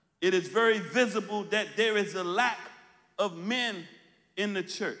 It is very visible that there is a lack of men in the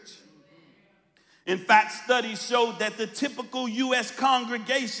church. In fact, studies show that the typical U.S.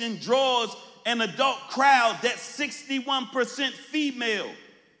 congregation draws an adult crowd that's 61% female,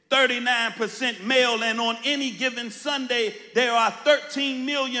 39% male, and on any given Sunday, there are 13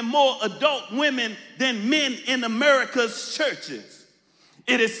 million more adult women than men in America's churches.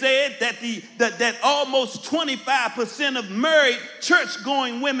 It is said that almost 25% of married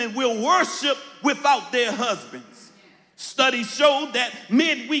church-going women will worship without their husbands. Studies show that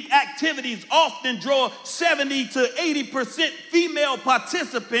midweek activities often draw 70 to 80% female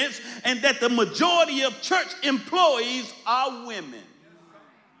participants, and that the majority of church employees are women.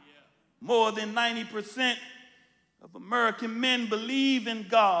 More than 90% of American men believe in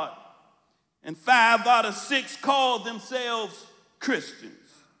God, and 5 out of 6 call themselves Christians.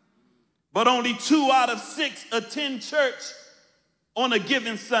 But only 2 out of 6 attend church on a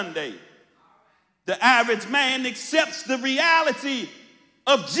given Sunday. The average man accepts the reality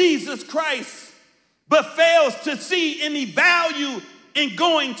of Jesus Christ, but fails to see any value in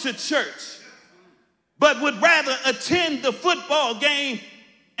going to church, but would rather attend the football game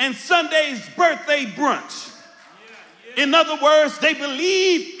and Sunday's birthday brunch. In other words, they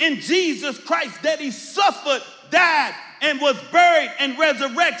believe in Jesus Christ, that he suffered, died, and was buried and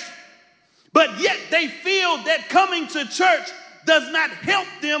resurrected, but yet they feel that coming to church does not help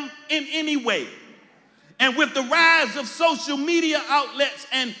them in any way. And with the rise of social media outlets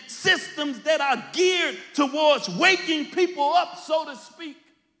and systems that are geared towards waking people up, so to speak,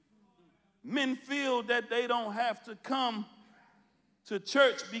 men feel that they don't have to come to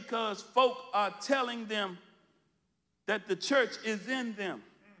church because folk are telling them that the church is in them.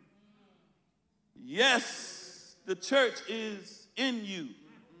 Yes, the church is in you.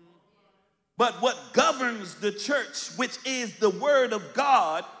 But what governs the church, which is the word of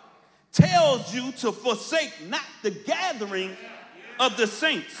God, tells you to forsake not the gathering of the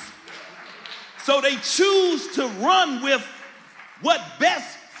saints. So they choose to run with what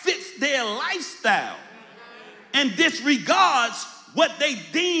best fits their lifestyle and disregards what they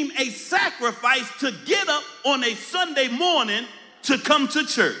deem a sacrifice to get up on a Sunday morning to come to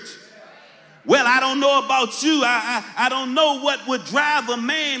church. Well, I don't know about you. I don't know what would drive a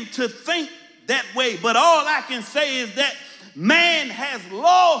man to think that way, but all I can say is that man has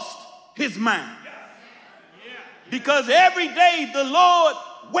lost his mind. Because every day the Lord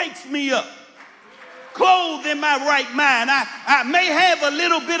wakes me up, clothed in my right mind. I may have a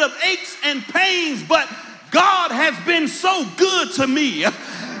little bit of aches and pains, but God has been so good to me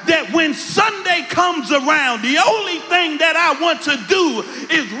that when Sunday comes around, the only thing that I want to do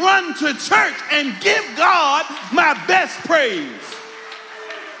is run to church and give God my best praise.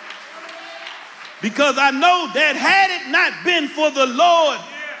 Because I know that had it not been for the Lord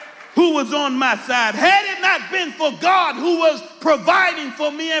who was on my side, had it not been for God who was providing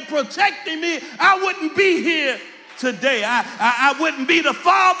for me and protecting me, I wouldn't be here today. I wouldn't be the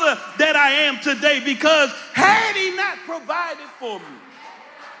father that I am today, because had he not provided for me,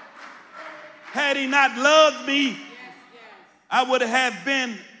 had he not loved me, I would have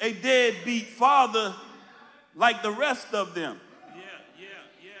been a deadbeat father like the rest of them.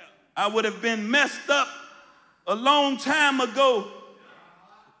 I would have been messed up a long time ago.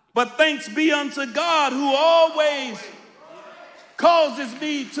 But thanks be unto God, who always causes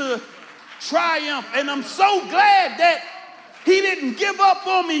me to triumph. And I'm so glad that he didn't give up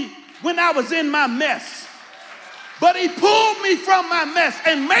on me when I was in my mess, but he pulled me from my mess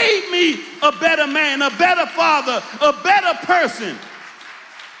and made me a better man, a better father, a better person.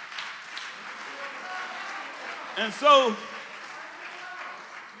 And so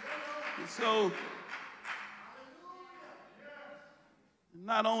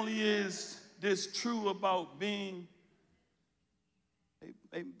not only is this true about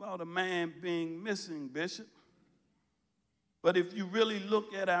about a man being missing, Bishop, but if you really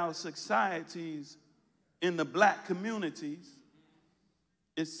look at our societies in the black communities,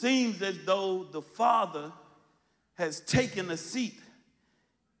 it seems as though the father has taken a seat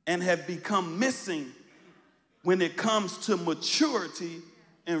and have become missing when it comes to maturity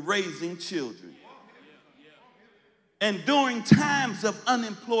in raising children. And during times of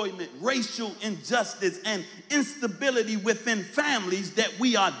unemployment, racial injustice, and instability within families that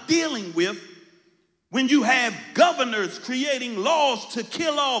we are dealing with, when you have governors creating laws to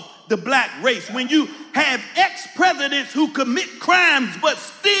kill off the black race, when you have ex-presidents who commit crimes but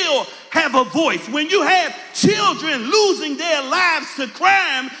still have a voice, when you have children losing their lives to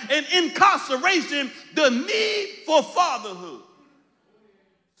crime and incarceration, the need for fatherhood,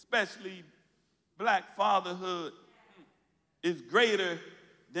 especially black fatherhood, is greater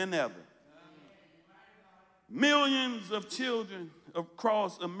than ever. Millions of children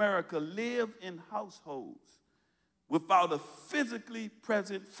across America live in households without a physically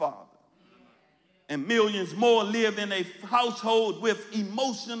present father. And millions more live in a household with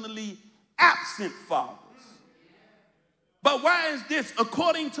emotionally absent fathers. But why is this?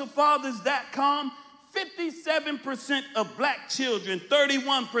 According to Fathers.com, 57% of black children,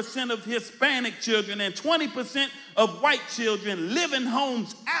 31% of Hispanic children, and 20% of white children live in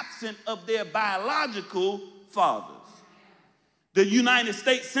homes absent of their biological fathers. The United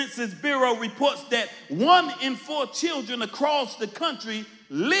States Census Bureau reports that 1 in 4 children across the country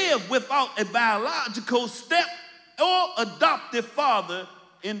live without a biological step or adoptive father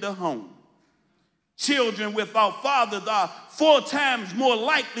in the home. Children without fathers are 4 times more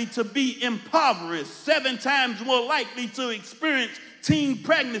likely to be impoverished, 7 times more likely to experience teen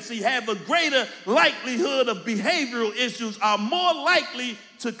pregnancy, have a greater likelihood of behavioral issues, are more likely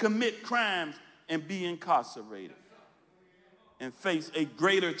to commit crimes and be incarcerated, and face a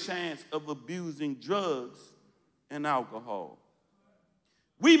greater chance of abusing drugs and alcohol.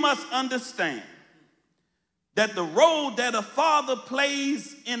 We must understand that the role that a father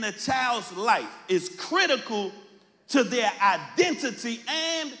plays in a child's life is critical to their identity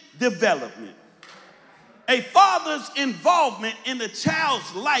and development. A father's involvement in a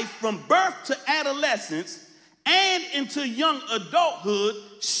child's life from birth to adolescence and into young adulthood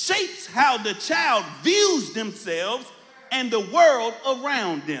shapes how the child views themselves and the world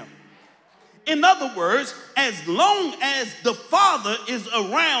around them. In other words, as long as the father is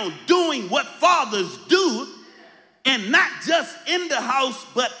around doing what fathers do, and not just in the house,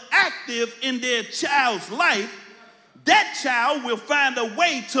 but active in their child's life, that child will find a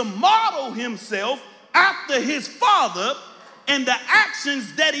way to model himself after his father and the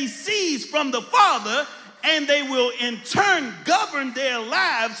actions that he sees from the father, and they will in turn govern their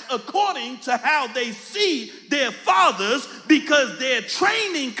lives according to how they see their fathers, because their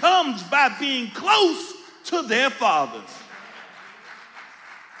training comes by being close to their fathers.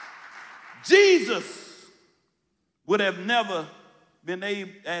 Jesus would have never been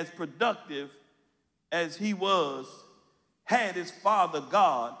as productive as he was had his father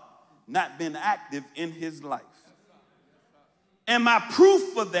God not been active in his life. And my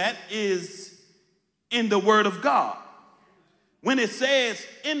proof for that is in the Word of God. When it says,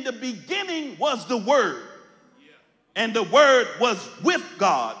 in the beginning was the Word, and the Word was with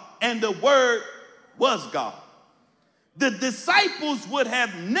God, and the Word was God. The disciples would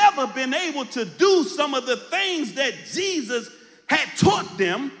have never been able to do some of the things that Jesus had taught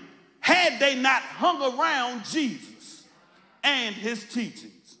them had they not hung around Jesus and his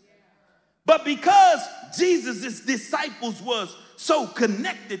teachings. But because Jesus' disciples was so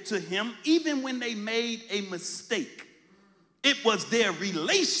connected to him, even when they made a mistake, it was their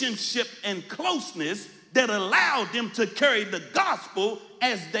relationship and closeness that allowed them to carry the gospel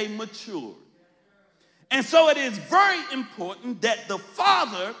as they matured. And so it is very important that the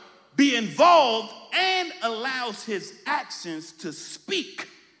father be involved and allows his actions to speak,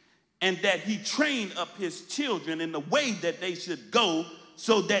 and that he train up his children in the way that they should go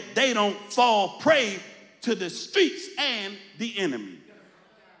so that they don't fall prey to the streets and the enemy.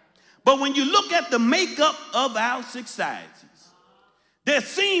 But when you look at the makeup of our societies, there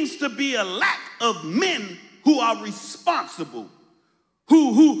seems to be a lack of men who are responsible,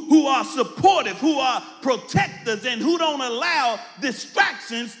 who are supportive, who are protectors, and who don't allow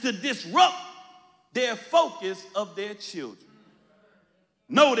distractions to disrupt their focus of their children.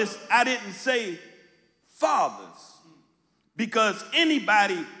 Notice I didn't say fathers, because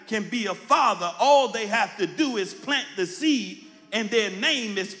anybody can be a father. All they have to do is plant the seed, and their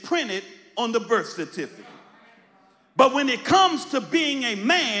name is printed on the birth certificate. But when it comes to being a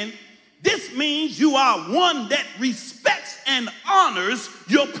man, this means you are one that respects and honors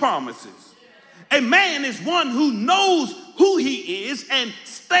your promises. A man is one who knows who he is and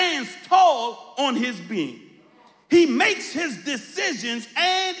stands tall on his being. He makes his decisions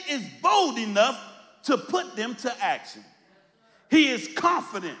and is bold enough to put them to action. He is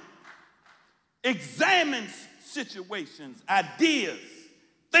confident, examines situations, ideas,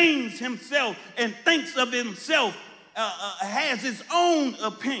 things himself, and thinks of himself, has his own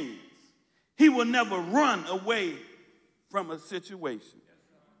opinions. He will never run away from a situation.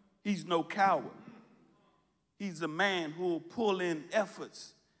 He's no coward. He's a man who will pull in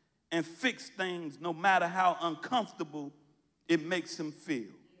efforts and fix things no matter how uncomfortable it makes him feel.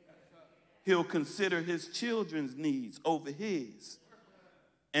 He'll consider his children's needs over his,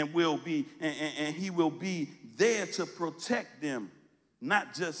 and he will be there to protect them,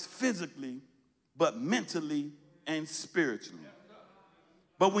 not just physically, but mentally and spiritually.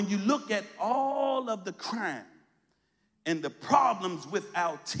 But when you look at all of the crime and the problems with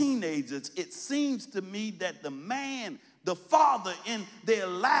our teenagers, it seems to me that the man, the father in their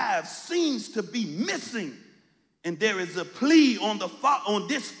lives seems to be missing. And there is a plea on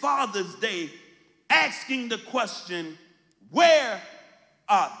this Father's Day asking the question, where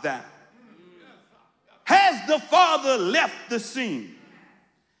art thou? Has the father left the scene?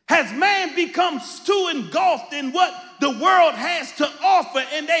 Has man become too engulfed in what the world has to offer,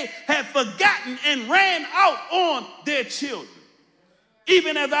 and they have forgotten and ran out on their children?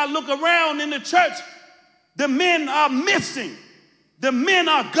 Even as I look around in the church, the men are missing. The men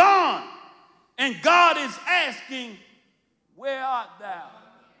are gone. And God is asking, where art thou?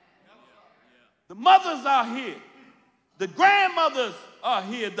 The mothers are here. The grandmothers are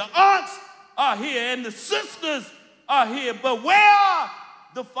here. The aunts are here. And the sisters are here. But where are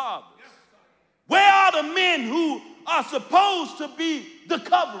the fathers? Where are the men who are supposed to be the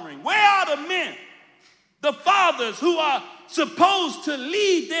covering? Where are the men, the fathers who are supposed to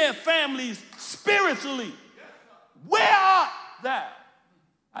lead their families spiritually? Where art thou?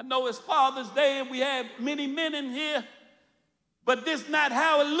 I know it's Father's Day and we have many men in here, but this is not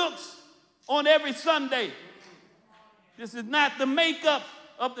how it looks on every Sunday. This is not the makeup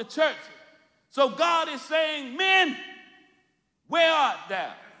of the church. So God is saying, men, where art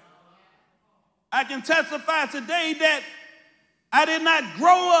thou? I can testify today that I did not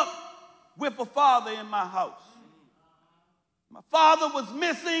grow up with a father in my house. My father was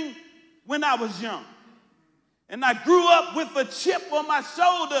missing when I was young. And I grew up with a chip on my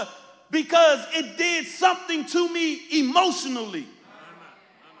shoulder because it did something to me emotionally.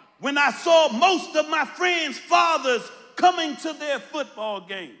 When I saw most of my friends' fathers coming to their football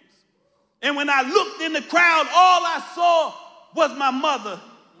games. And when I looked in the crowd, all I saw was my mother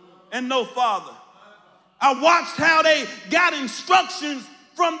and no father. I watched how they got instructions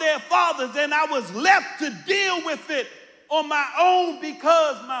from their fathers, and I was left to deal with it on my own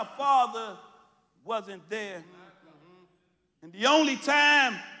because my father wasn't there. And the only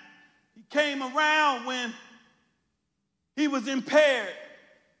time he came around when he was impaired.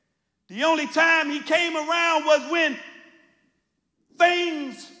 The only time he came around was when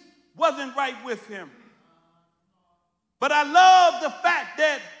things wasn't right with him. But I love the fact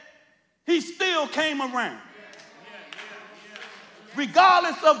that he still came around.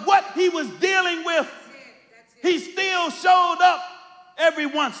 Regardless of what he was dealing with, he still showed up every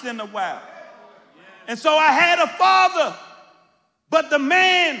once in a while. And so I had a father, but the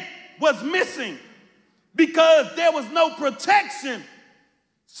man was missing because there was no protection,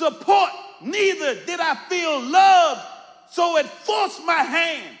 support, neither did I feel loved. So it forced my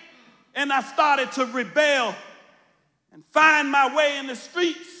hand, and I started to rebel and find my way in the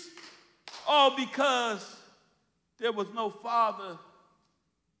streets. All because there was no father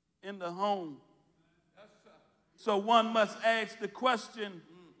in the home. So one must ask the question,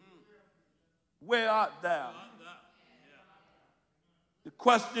 where art thou? The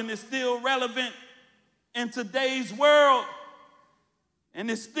question is still relevant in today's world, and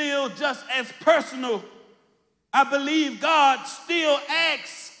it's still just as personal. I believe God still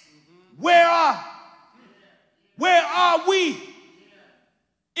asks, where are we?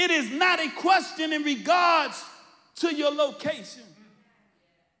 It is not a question in regards to your location,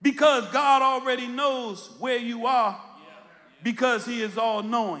 because God already knows where you are because he is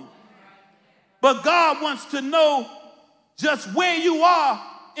all-knowing. But God wants to know just where you are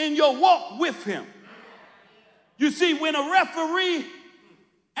in your walk with him. You see, when a referee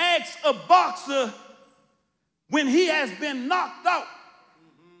asks a boxer when he has been knocked out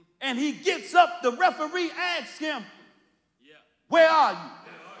and he gets up, the referee asks him, where are you?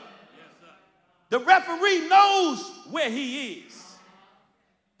 The referee knows where he is.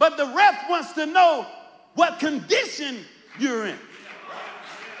 But the ref wants to know what condition you're in.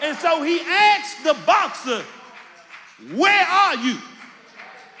 And so he asks the boxer, where are you?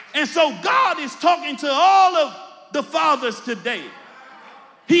 And so God is talking to all of the fathers today.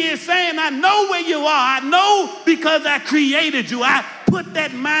 He is saying, I know where you are. I know because I created you. I put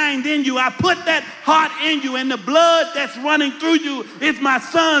that mind in you. I put that heart in you. And the blood that's running through you is my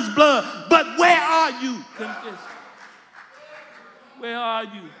son's blood. But where are you? Where are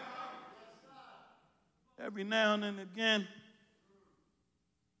you? Every now and again,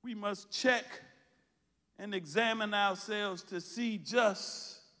 we must check and examine ourselves to see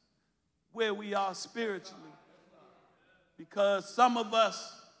just where we are spiritually. Because some of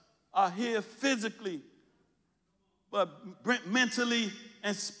us are here physically, but mentally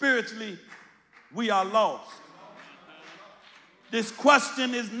and spiritually, we are lost. This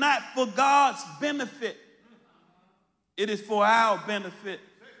question is not for God's benefit. It is for our benefit.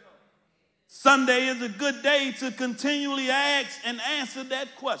 Sunday is a good day to continually ask and answer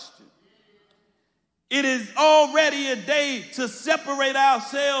that question. It is already a day to separate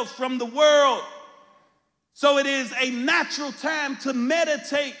ourselves from the world. So it is a natural time to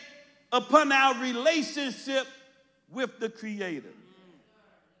meditate upon our relationship with the Creator.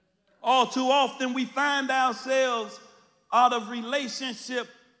 All too often we find ourselves out of relationship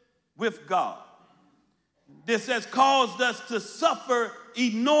with God. This has caused us to suffer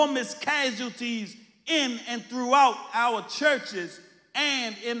enormous casualties in and throughout our churches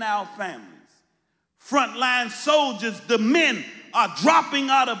and in our families. Frontline soldiers, the men, are dropping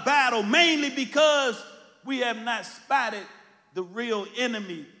out of battle mainly because we have not spotted the real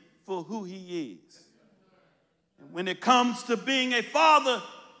enemy for who he is. And when it comes to being a father,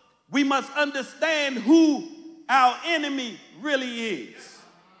 we must understand who our enemy really is.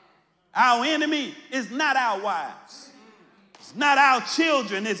 Our enemy is not our wives. It's not our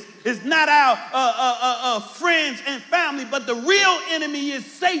children. It's not our friends and family, but the real enemy is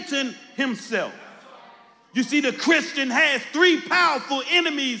Satan himself. You see, the Christian has three powerful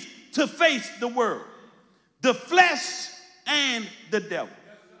enemies to face the world: the flesh and the devil.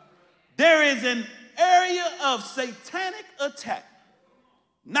 There is an area of satanic attack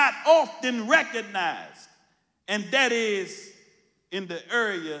not often recognized, and that is in the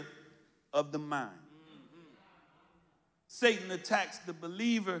area of the mind. Satan attacks the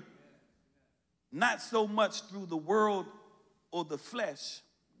believer not so much through the world or the flesh,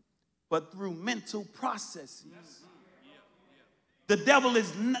 but through mental processes. The devil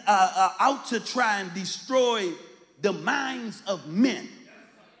is out to try and destroy the minds of men.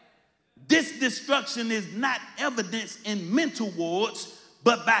 This destruction is not evidenced in mental wards,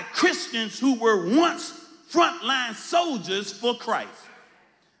 but by Christians who were once frontline soldiers for Christ,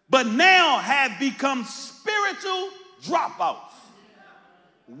 but now have become spiritual dropouts.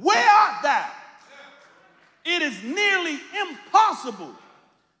 Where art thou? It is nearly impossible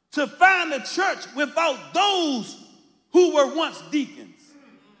to find a church without those who were once deacons,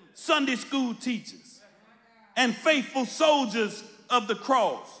 Sunday school teachers, and faithful soldiers of the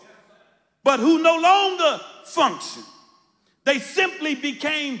cross, but who no longer function. They simply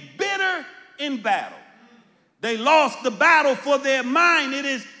became bitter in battle. They lost the battle for their mind. It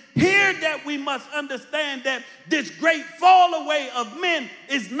is here that we must understand that this great fall away of men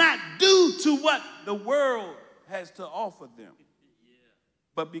is not due to what the world has to offer them,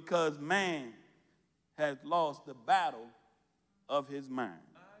 but because man has lost the battle of his mind.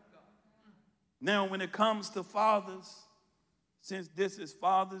 Now, when it comes to fathers, since this is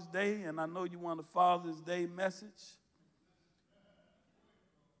Father's Day, and I know you want a Father's Day message,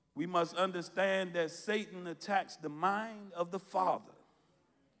 we must understand that Satan attacks the mind of the father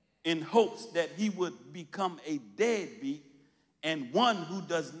in hopes that he would become a deadbeat and one who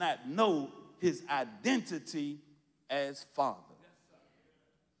does not know his identity as father.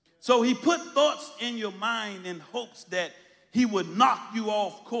 So he put thoughts in your mind in hopes that he would knock you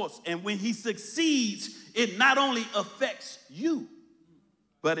off course. And when he succeeds, it not only affects you,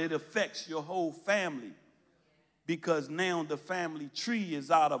 but it affects your whole family. Because now the family tree is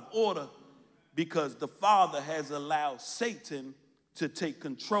out of order because the father has allowed Satan to take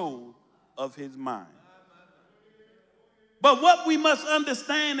control of his mind. But what we must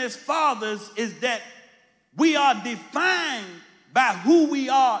understand as fathers is that we are defined by who we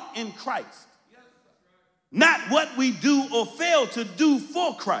are in Christ, not what we do or fail to do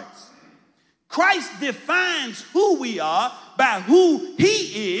for Christ. Christ defines who we are by who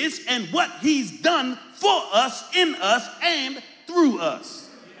he is and what he's done for us, in us, and through us.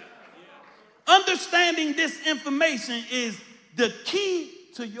 Understanding this information is the key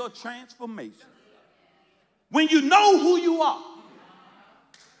to your transformation. When you know who you are,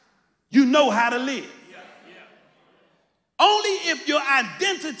 you know how to live. Only if your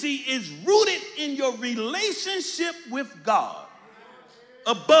identity is rooted in your relationship with God,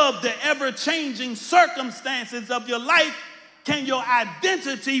 above the ever-changing circumstances of your life, can your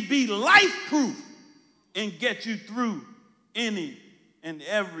identity be life-proof and get you through any and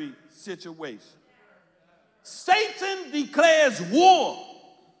every situation. Satan declares war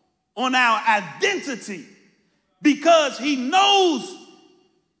on our identity because he knows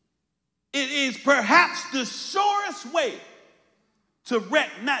it is perhaps the surest way to wreck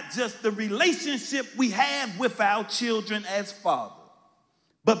not just the relationship we have with our children as father,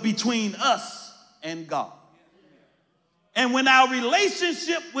 but between us and God. And when our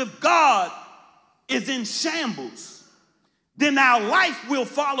relationship with God is in shambles, then our life will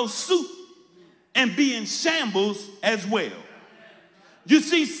follow suit and be in shambles as well. You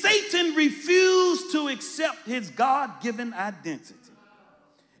see, Satan refused to accept his God-given identity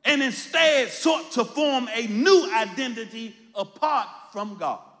and instead sought to form a new identity apart from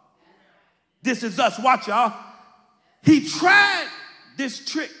God. This is us. Watch, y'all. He tried this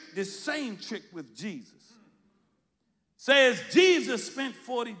trick, this same trick with Jesus. Says Jesus spent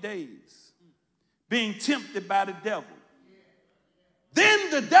 40 days being tempted by the devil. Then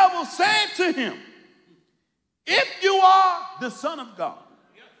the devil said to him, if you are the Son of God.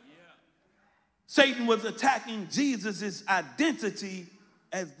 Satan was attacking Jesus' identity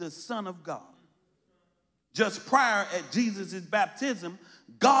as the Son of God. Just prior at Jesus' baptism,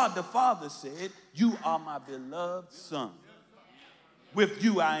 God the Father said, "You are my beloved Son. With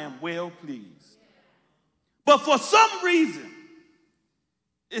you I am well pleased." But for some reason,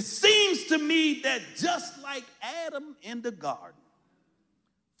 it seems to me that just like Adam in the garden,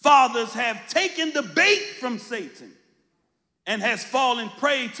 fathers have taken the bait from Satan and has fallen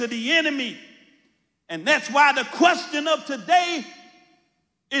prey to the enemy. And that's why the question of today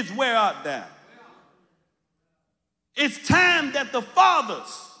is, where art thou? It's time that the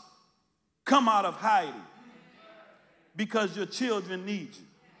fathers come out of hiding, because your children need you.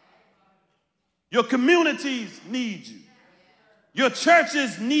 Your communities need you. Your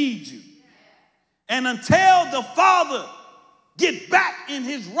churches need you. And until the father get back in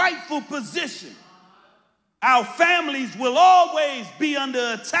his rightful position, our families will always be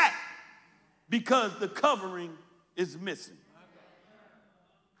under attack because the covering is missing.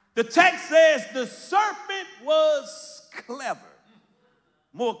 The text says the serpent was clever,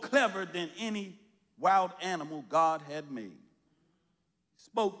 more clever than any wild animal God had made. He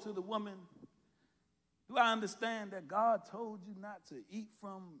spoke to the woman, "Do I understand that God told you not to eat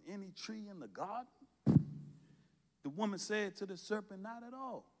from any tree in the garden?" The woman said to the serpent, "Not at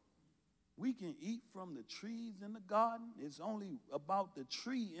all. We can eat from the trees in the garden. It's only about the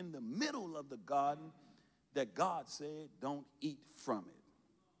tree in the middle of the garden that God said, don't eat from it.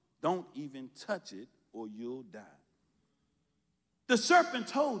 Don't even touch it or you'll die." The serpent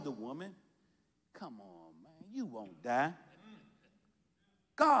told the woman, "Come on, man, you won't die.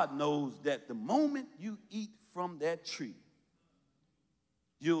 God knows that the moment you eat from that tree,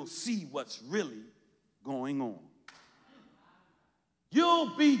 you'll see what's really going on.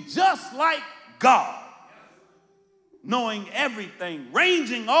 You'll be just like God, knowing everything,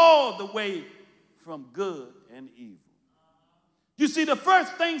 ranging all the way from good and evil." You see, the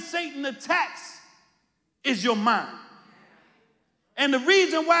first thing Satan attacks is your mind. And the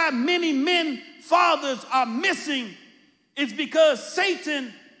reason why many men, fathers, are missing is because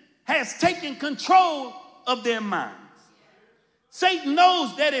Satan has taken control of their minds. Satan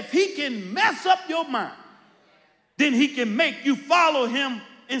knows that if he can mess up your mind, then he can make you follow him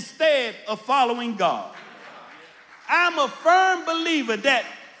instead of following God. I'm a firm believer that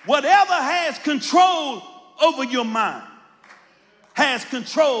whatever has control over your mind has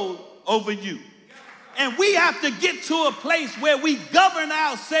control over you. And we have to get to a place where we govern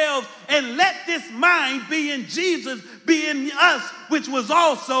ourselves and let this mind be in Jesus, be in us, which was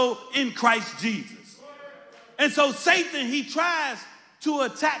also in Christ Jesus. And so Satan, he tries to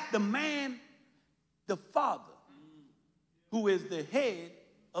attack the man, the father, who is the head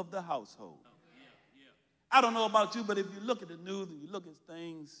of the household. I don't know about you, but if you look at the news and you look at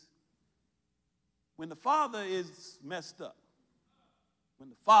things, when the father is messed up, when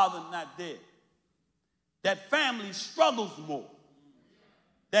the father's not dead, that family struggles more.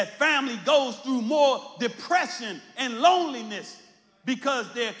 That family goes through more depression and loneliness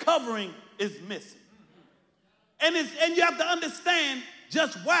because their covering is missing. And you have to understand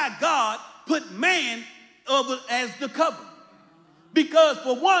just why God put man as the covering. Because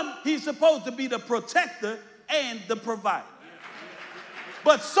for one, he's supposed to be the protector and the provider.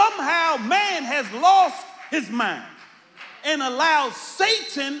 But somehow man has lost his mind and allows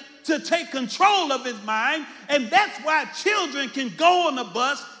Satan to take control of his mind, and that's why children can go on the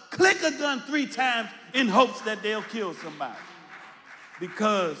bus, click a gun 3 times in hopes that they'll kill somebody,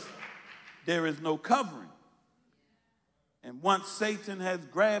 because there is no covering. And once Satan has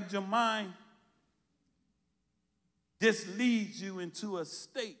grabbed your mind, this leads you into a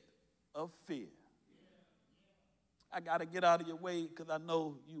state of fear. I got to get out of your way because I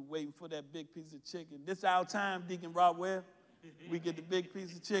know you waiting for that big piece of chicken. This is our time, Deacon Rodwell. We get the big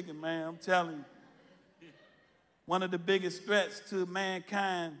piece of chicken, man. I'm telling you. One of the biggest threats to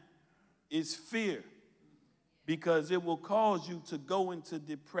mankind is fear, because it will cause you to go into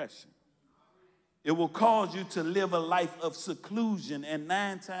depression. It will cause you to live a life of seclusion, and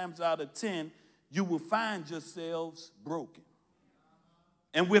 9 times out of 10, you will find yourselves broken.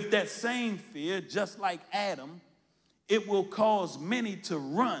 And with that same fear, just like Adam, it will cause many to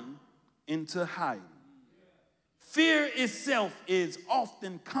run into hiding. Fear itself is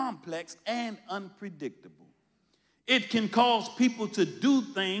often complex and unpredictable. It can cause people to do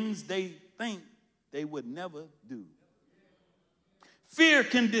things they think they would never do. Fear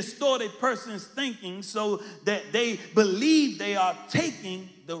can distort a person's thinking so that they believe they are taking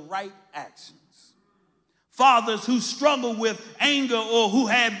the right actions. Fathers who struggle with anger or who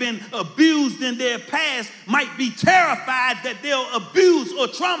have been abused in their past might be terrified that they'll abuse or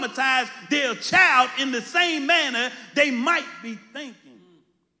traumatize their child in the same manner. They might be thinking,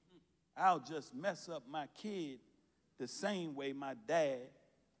 I'll just mess up my kid the same way my dad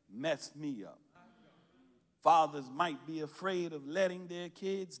messed me up. Fathers might be afraid of letting their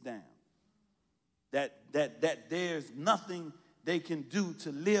kids down. That there's nothing they can do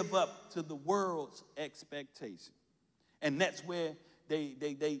to live up to the world's expectation. And that's where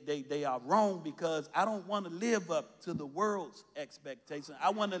they are wrong, because I don't want to live up to the world's expectation. I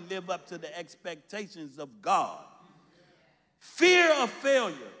want to live up to the expectations of God. Fear of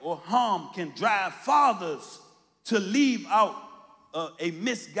failure or harm can drive fathers to leave out a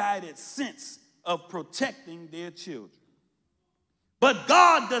misguided sense of protecting their children. But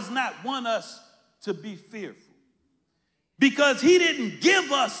God does not want us to be fearful, because he didn't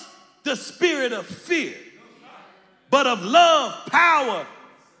give us the spirit of fear, but of love, power,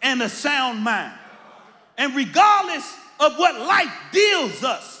 and a sound mind. And regardless of what life deals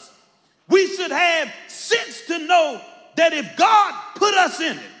us, we should have sense to know that if God put us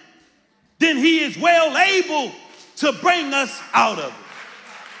in it, then he is well able to bring us out of it.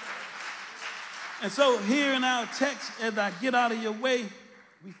 And so here in our text, as I get out of your way,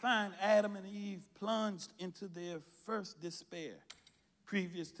 we find Adam and Eve plunged into their first despair.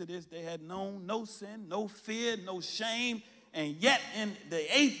 Previous to this, they had known no sin, no fear, no shame. And yet in the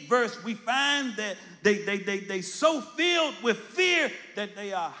 8th verse, we find that they so filled with fear that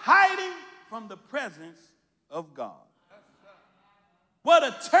they are hiding from the presence of God. What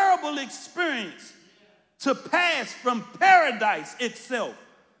a terrible experience to pass from paradise itself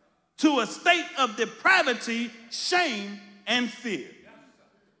to a state of depravity, shame, and fear.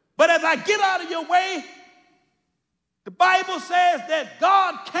 But as I get out of your way, the Bible says that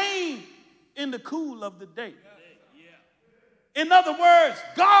God came in the cool of the day. In other words,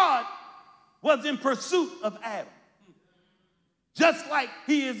 God was in pursuit of Adam, just like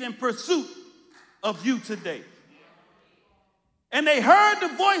he is in pursuit of you today. And they heard the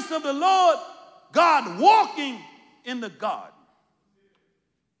voice of the Lord God walking in the garden.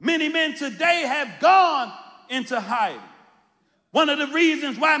 Many men today have gone into hiding. One of the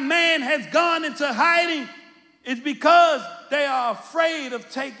reasons why man has gone into hiding is because they are afraid of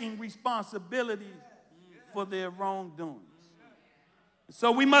taking responsibility for their wrongdoings.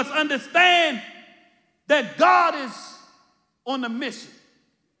 So we must understand that God is on a mission.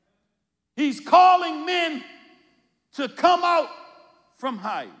 He's calling men to come out from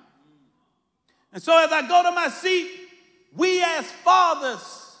hiding. And so as I go to my seat, we as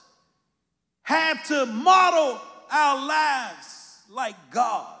fathers have to model our lives like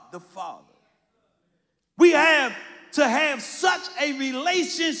God the Father. We have to have such a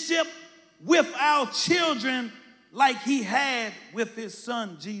relationship with our children like he had with his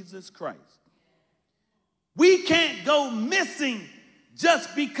son, Jesus Christ. We can't go missing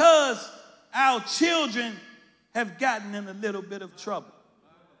just because our children have gotten in a little bit of trouble.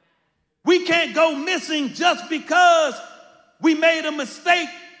 We can't go missing just because we made a mistake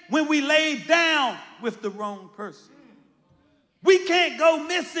when we laid down with the wrong person. We can't go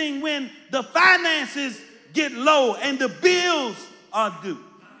missing when the finances get low and the bills are due.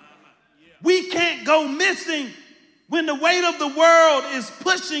 We can't go missing when the weight of the world is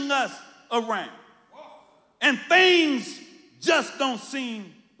pushing us around and things just don't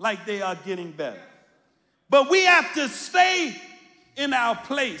seem like they are getting better. But we have to stay in our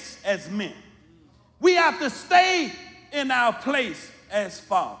place as men. We have to stay in our place as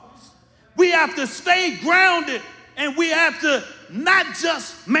fathers. We have to stay grounded, and we have to not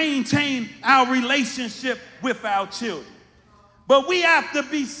just maintain our relationship with our children, but we have to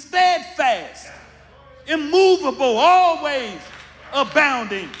be steadfast, immovable, always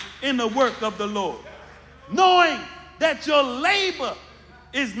abounding in the work of the Lord, knowing that your labor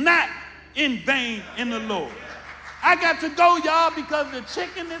is not in vain in the Lord. I got to go, y'all, because the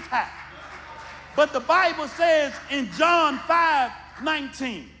chicken is hot. But the Bible says in John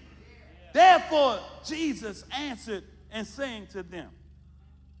 5:19, therefore Jesus answered and saying to them,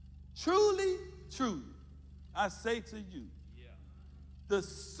 truly, truly, I say to you, the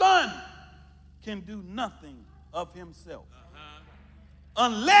Son can do nothing of himself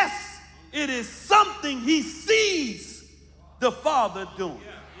unless it is something he sees the Father doing.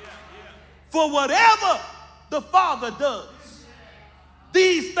 For whatever the Father does,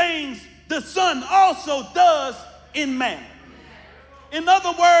 these things the Son also does in manner. In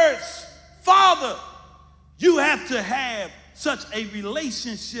other words, Father, you have to have such a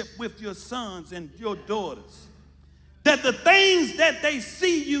relationship with your sons and your daughters that the things that they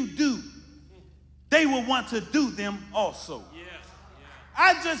see you do, they will want to do them also.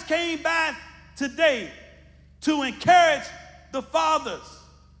 I just came by today to encourage the fathers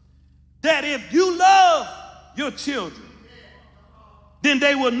that if you love your children, then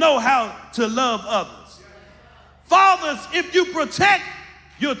they will know how to love others. Fathers, if you protect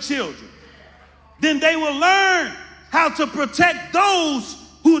your children, then they will learn how to protect those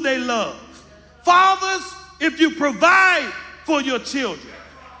who they love. Fathers, if you provide for your children,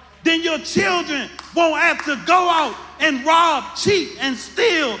 then your children won't have to go out and rob, cheat, and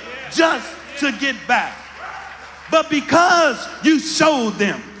steal just to get back. But because you showed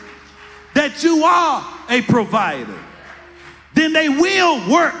them that you are a provider, then they will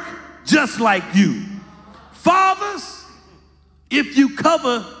work just like you. Fathers, if you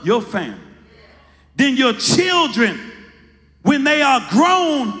cover your family, then your children, when they are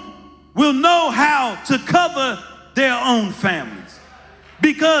grown, will know how to cover their own families.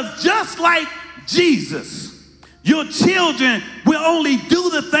 Because just like Jesus, your children will only do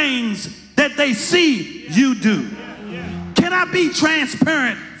the things that they see you do. Can I be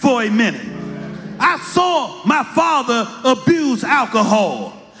transparent for a minute? I saw my father abuse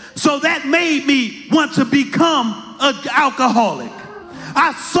alcohol, so that made me want to become an alcoholic.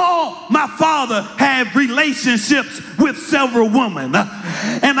 I saw my father have relationships with several women,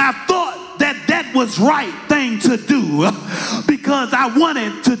 and I thought that was right thing to do because I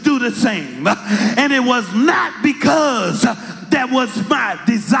wanted to do the same. And it was not because that was my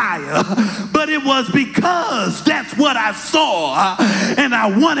desire, but it was because that's what I saw, and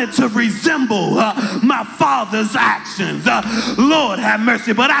I wanted to resemble my father's actions. Lord have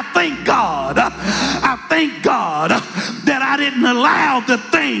mercy. But I thank God that I didn't allow the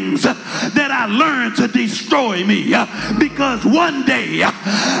things that I learned to destroy me, because one day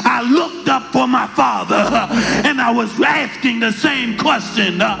I looked up for my father and I was asking the same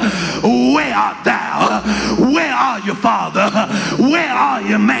question: where art thou? Where are you, Father? Where are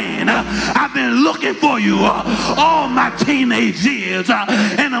you, man? I've been looking for you all my teenage years,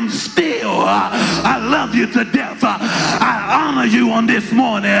 and I'm still, I love you to death. I honor you on this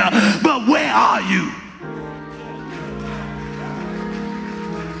morning, but where are you?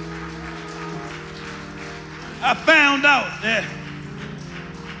 I found out that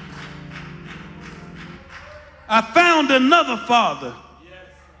I found another Father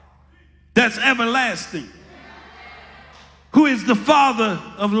that's everlasting, who is the Father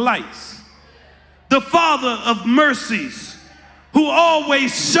of lights, the Father of mercies, who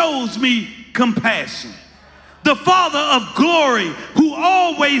always shows me compassion, the Father of glory, who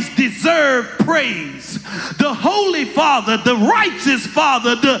always deserves praise, the Holy Father, the righteous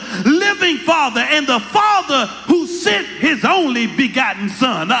Father, the living Father, and the Father who sent his only begotten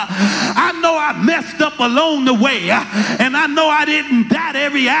Son. I know I messed up along the way, and I know I didn't dot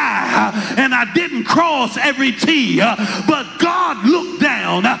every I, and I didn't cross every T, but God looked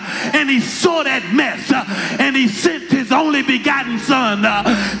down and he saw that mess, and he sent his only begotten Son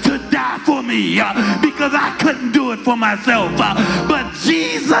to die for me, because I couldn't do it for myself. But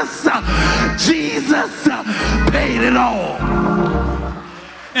Jesus paid it all,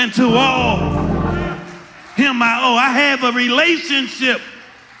 and to all him I owe. I have a relationship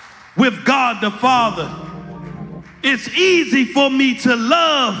with God the Father. It's easy for me to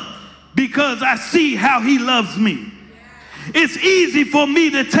love because I see how he loves me. It's easy for me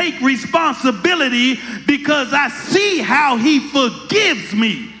to take responsibility because I see how he forgives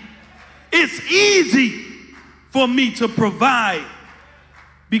me. It's easy for me to provide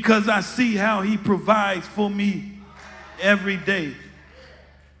because I see how he provides for me every day.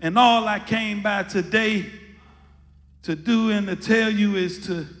 And all I came by today to do and to tell you is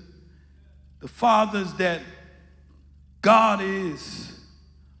to the fathers that God is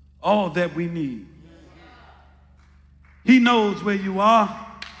all that we need. He knows where you are,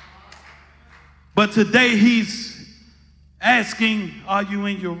 but today he's asking, are you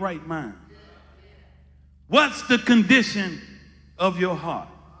in your right mind? What's the condition of your heart?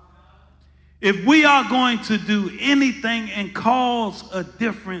 If we are going to do anything and cause a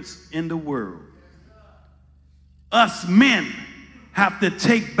difference in the world, us men have to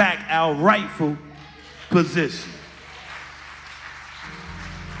take back our rightful position.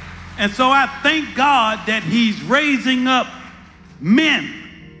 And so I thank God that he's raising up men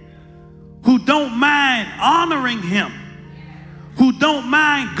who don't mind honoring him, who don't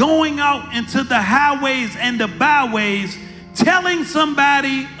mind going out into the highways and the byways telling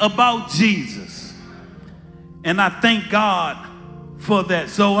somebody about Jesus. And I thank God for that.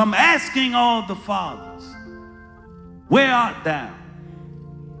 So I'm asking all the fathers, where art thou?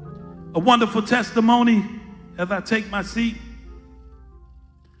 A wonderful testimony as I take my seat.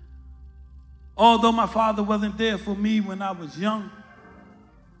 Although my father wasn't there for me when I was young,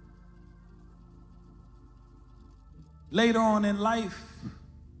 later on in life,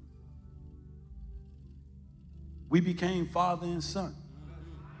 we became father and son.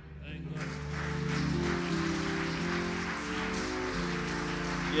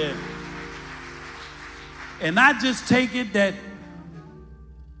 Yeah. And I just take it that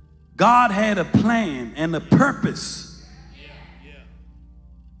God had a plan and a purpose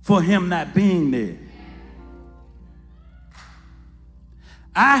for him not being there.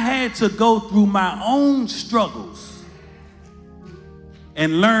 I had to go through my own struggles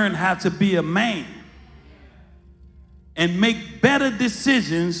and learn how to be a man and make better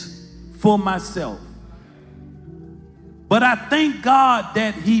decisions for myself. But I thank God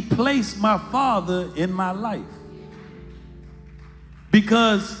that he placed my father in my life,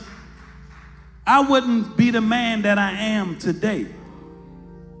 because I wouldn't be the man that I am today.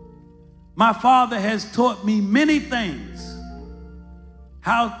 My father has taught me many things.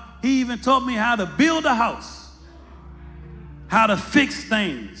 He even taught me how to build a house, how to fix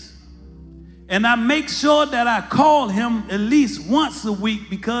things. And I make sure that I call him at least once a week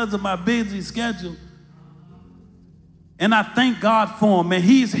because of my busy schedule. And I thank God for him. And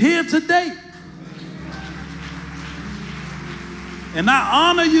he's here today. And I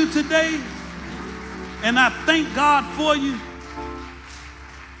honor you today. And I thank God for you,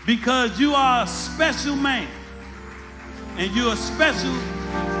 because you are a special man. And you are special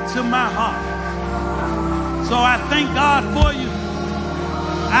to my heart. So I thank God for you.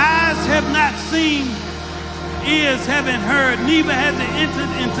 Eyes have not seen, ears haven't heard, neither has it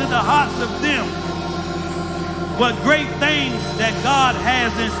entered into the hearts of them what great things that God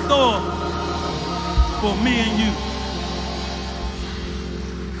has in store for me and you.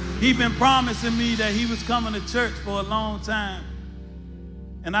 He's been promising me that he was coming to church for a long time.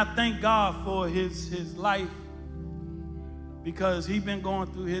 And I thank God for his life, because he's been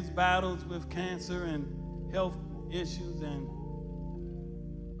going through his battles with cancer and health issues, and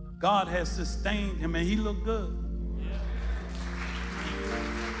God has sustained him, and he looked good.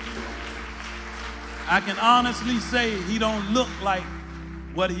 I can honestly say he don't look like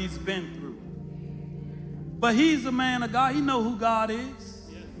what he's been through. But he's a man of God. He know who God is.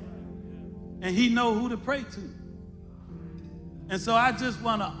 And he know who to pray to. And so I just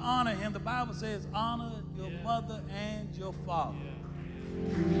want to honor him. The Bible says, honor your mother and your father.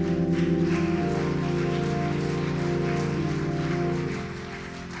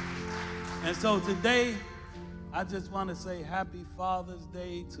 And so today, I just want to say happy Father's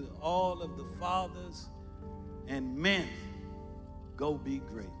Day to all of the fathers and men. Go be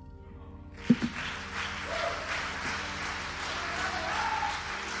great.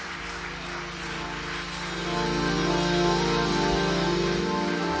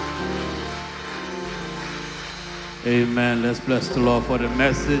 Amen. Let's bless the Lord for the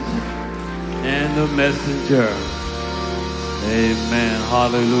message and the messenger. Amen.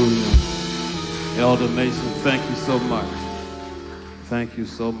 Hallelujah. Elder Mason, thank you so much. Thank you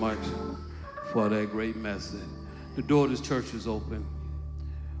so much for that great message. The door of this church is open.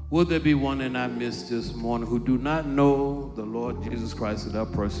 Will there be one in our midst this morning who do not know the Lord Jesus Christ as their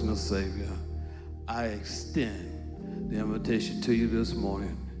personal Savior? I extend the invitation to you this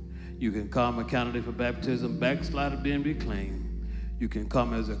morning. You can come a candidate for baptism, backslider being reclaimed. You can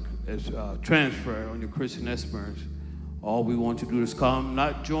come as a transfer on your Christian experience. All we want you to do is come,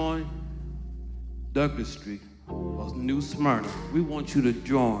 not join Douglas Street or New Smyrna. We want you to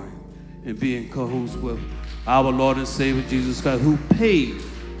join and be in cahoots with our Lord and Savior Jesus Christ, who paid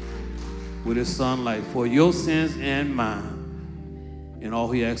with his son life for your sins and mine. And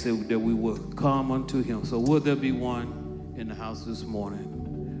all he asks that we will come unto him. So will there be one in the house this morning?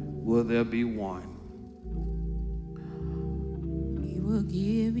 Will there be one? He will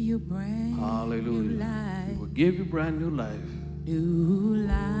give you brand Hallelujah. new life. He will give you brand new life. New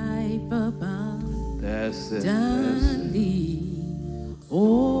life above. That's it. Dundee.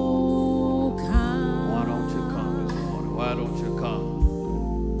 Oh, come. Why don't you come this morning? Why don't you come?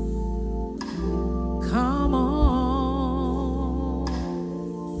 Come on.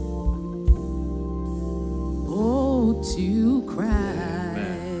 Oh, to Christ.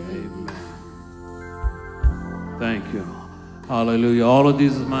 Amen. Thank you. Hallelujah. All of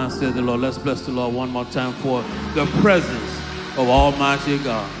these is mine, said the Lord. Let's bless the Lord one more time for the presence of Almighty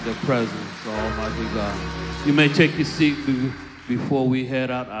God. The presence of Almighty God. You may take your seat before we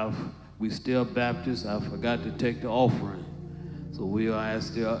head out. We still Baptists. I forgot to take the offering. So we will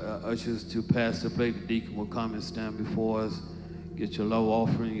ask the ushers to pass the plate. The deacon will come and stand before us. Get your love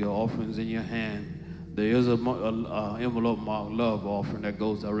offering, your offerings in your hand. There is an envelope marked love offering that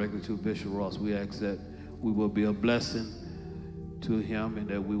goes directly to Bishop Ross. We ask that we will be a blessing to him, and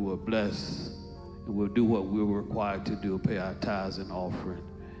that we will bless and we'll do what we're required to do, pay our tithes and offering.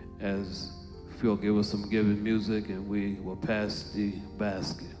 As Phil give us some giving music, and we will pass the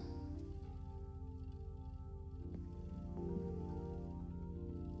basket.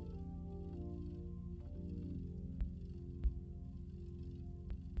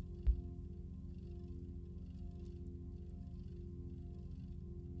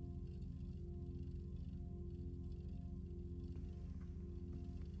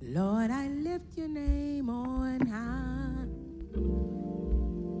 Lord, I lift your name on high.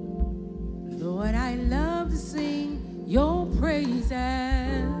 Lord, I love to sing your praises.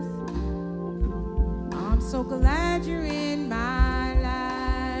 I'm so glad you're in my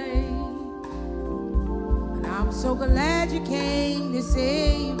life. And I'm so glad you came to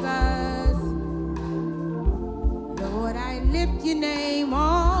save us. Lord, I lift your name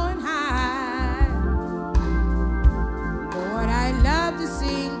on high. Lord, I love to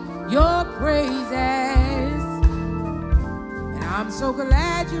sing your praises. And I'm so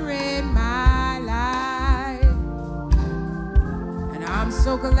glad you're in my life. And I'm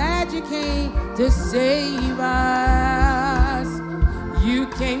so glad you came to save us. You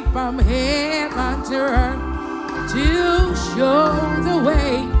came from heaven to earth to show the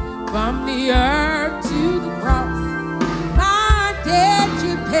way, from the earth to the cross. My debt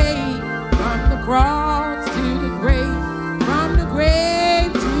you paid, from the cross to the grave, from the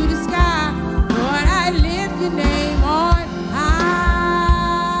grave to the sky. Lord, I lift your name on high.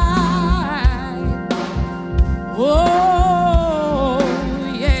 Oh,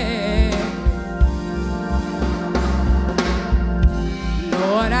 yeah.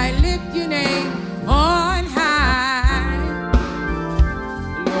 Lord, I lift your name on high.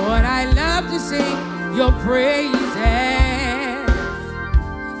 Lord, I love to sing your praises.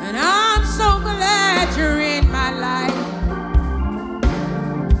 And I'm so glad you're in my life.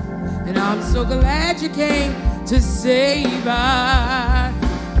 And I'm so glad you came to save us.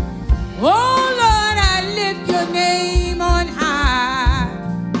 Oh, Lord, I lift your name on high.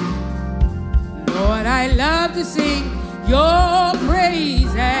 Lord, I love to sing your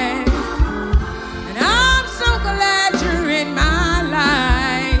praises. And I'm so glad you're in my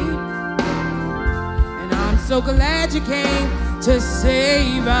life. And I'm so glad you came to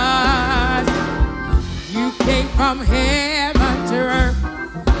save us. You came from heaven to earth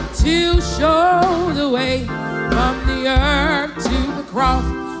to show the way, from the earth to the cross.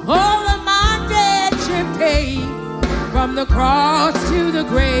 All of my debts you paid, from the cross to the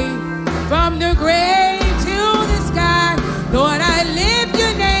grave, from the grave to the sky. Lord, I lift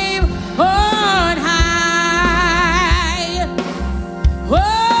your name on high.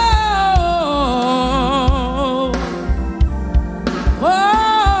 Oh,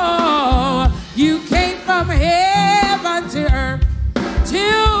 oh, you came from heaven to earth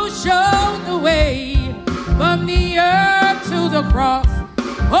to show the way, from the earth to the cross.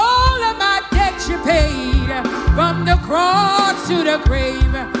 All of my debts you paid, from the cross to the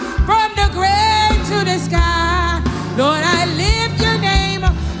grave, from the grave to the sky. Lord, I lift your name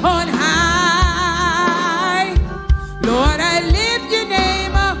on high. Lord, I lift your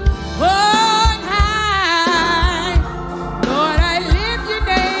name on high. Lord, I lift your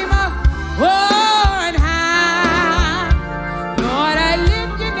name on high. Lord, I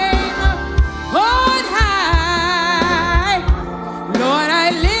lift your name on high. Lord,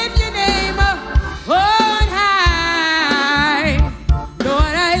 I lift your name on high.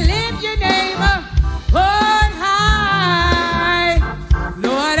 Lord, I lift your name on high.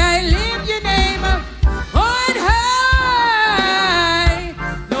 Lord, I lift your name on high.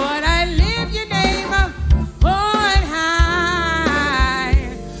 Lord, I lift your name on high.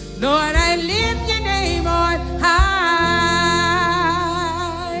 Lord, I lift your name on high.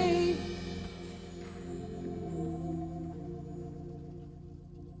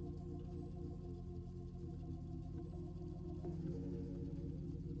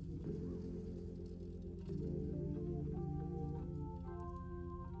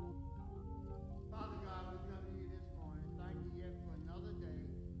 Father God, we come to you this morning. Thank you yet for another day.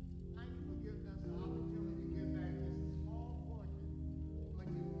 Thank you for giving us the opportunity to give back just a small portion of what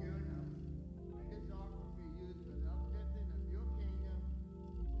you've given us. And this offering be used for the uplifting of your kingdom.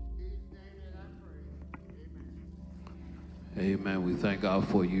 In Jesus' name that I pray. Amen. Amen. We thank God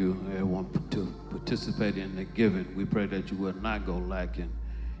for you, everyone, to participate in the giving. We pray that you will not go lacking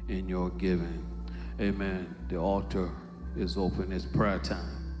in your giving. Amen. The altar is open. It's prayer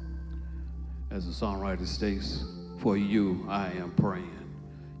time. As the songwriter states, for you I am praying.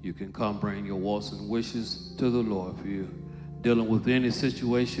 You can come bring your wants and wishes to the Lord. If you're dealing with any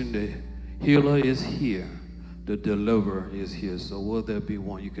situation, the healer is here. The deliverer is here. So will there be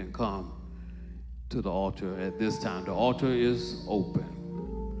one? You can come to the altar at this time. The altar is open.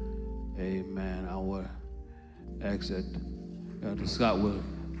 Amen. I would ask that Elder Scott will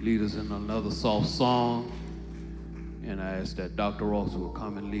lead us in another soft song. And I ask that Dr. Ross will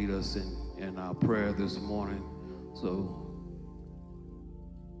come and lead us in our prayer this morning. So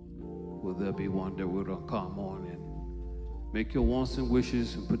will there be one that will come on and make your wants and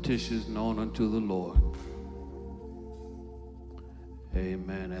wishes and petitions known unto the Lord?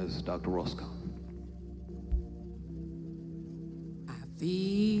 Amen. As Dr. Ross comes. I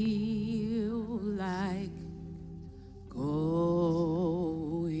feel like going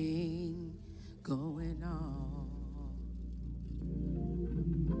on.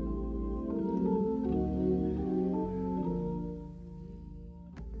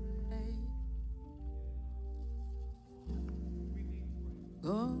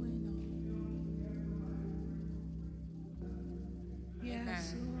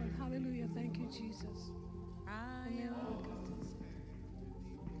 Yes, Lord. Hallelujah. Thank you, Jesus. Amen.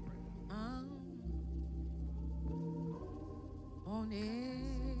 On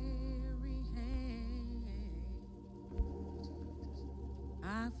every hand,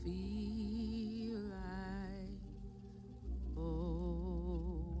 I feel like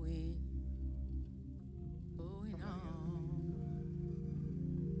going on.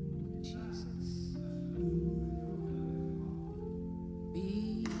 Jesus.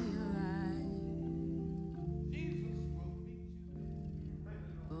 Feel like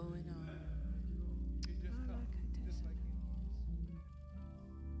going on.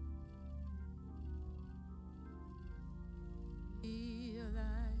 Feel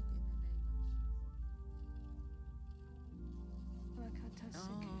like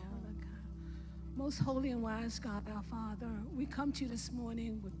Most holy and wise God, our Father, we come to you this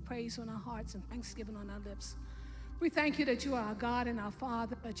morning with praise on our hearts and thanksgiving on our lips. We thank you that you are our God and our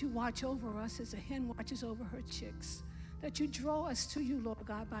Father, that you watch over us as a hen watches over her chicks, that you draw us to you, Lord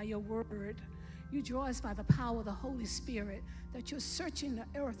God, by your word. You draw us by the power of the Holy Spirit, that you're searching the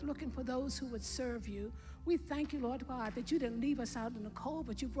earth looking for those who would serve you. We thank you, Lord God, that you didn't leave us out in the cold,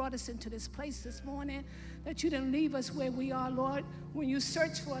 but you brought us into this place this morning, that you didn't leave us where we are, Lord. When you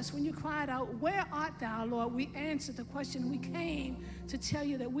searched for us, when you cried out, where art thou, Lord? We answered the question. We came to tell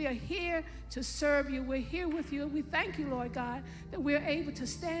you that we are here to serve you. We're here with you. We thank you, Lord God, that we're able to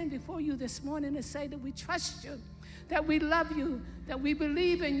stand before you this morning and say that we trust you, that we love you, that we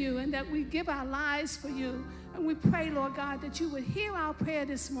believe in you, and that we give our lives for you. And we pray, Lord God, that you would hear our prayer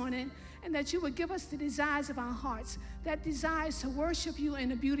this morning, and that you would give us the desires of our hearts, that desires to worship you in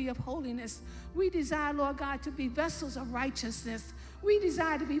the beauty of holiness. We desire, Lord God, to be vessels of righteousness. We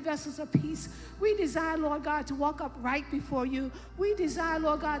desire to be vessels of peace. We desire, Lord God, to walk upright before you. We desire,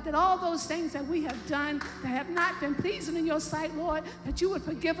 Lord God, that all those things that we have done that have not been pleasing in your sight, Lord, that you would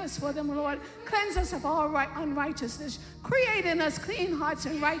forgive us for them, Lord. Cleanse us of all unrighteousness. Create in us clean hearts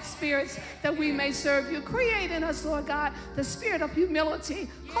and right spirits that we may serve you. Create in us, Lord God, the spirit of humility.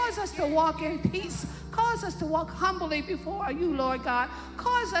 Cause us to walk in peace. Cause us to walk humbly before you, Lord God.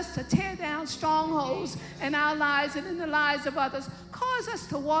 Cause us to tear down strongholds in our lives and in the lives of others. Cause us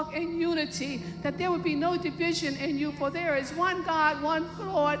to walk in unity, that there would be no division in you, for there is one God, one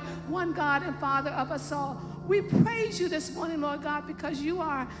Lord, one God and Father of us all. We praise you this morning, Lord God, because you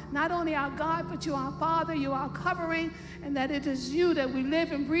are not only our God, but you are our Father, you are our covering, and that it is you that we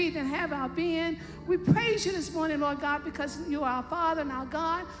live and breathe and have our being. We praise you this morning, Lord God, because you are our Father and our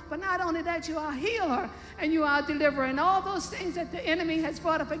God, but not only that, you are our healer and you are our deliverer, and all those things that the enemy has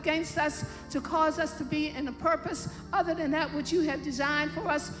brought up against us to cause us to be in a purpose other than that which you have designed for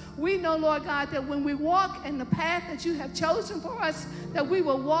us. We know, Lord God, that when we walk in the path that you have chosen for us, that we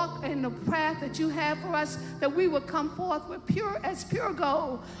will walk in the path that you have for us, that we will come forth with pure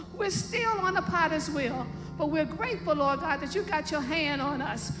gold. We're still on the potter's wheel, but we're grateful, Lord God, that you got your hand on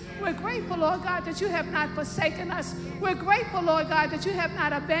us. We're grateful, Lord God, that you have not forsaken us. We're grateful, Lord God, that you have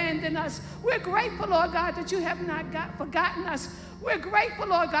not abandoned us. We're grateful, Lord God, that you have not forgotten us. We're grateful,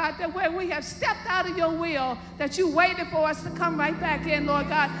 Lord God, that where we have stepped out of your will, that you waited for us to come right back in, Lord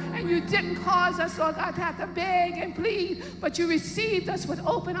God, and you didn't cause us, Lord God, to have to beg and plead, but you received us with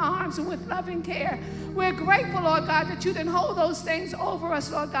open arms and with loving care. We're grateful, Lord God, that you didn't hold those things over us,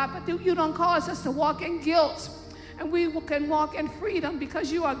 Lord God, but you don't cause us to walk in guilt, and we can walk in freedom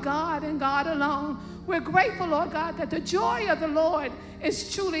because you are God and God alone. We're grateful, Lord God, that the joy of the Lord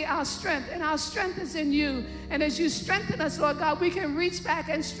is truly our strength, and our strength is in you. And as you strengthen us, Lord God, we can reach back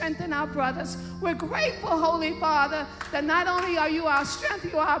and strengthen our brothers. We're grateful, Holy Father, that not only are you our strength,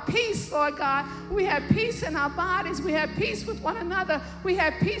 you are our peace, Lord God. We have peace in our bodies. We have peace with one another. We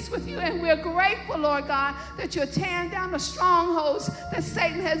have peace with you, and we're grateful, Lord God, that you're tearing down the strongholds that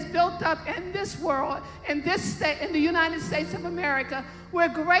Satan has built up in this world, in this state, in the United States of America. We're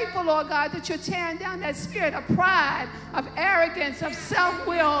grateful, Lord God, that you're tearing down that spirit of pride, of arrogance, of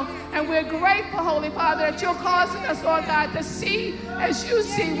self-will. And we're grateful, Holy Father, that you're causing us, Lord God, to see as you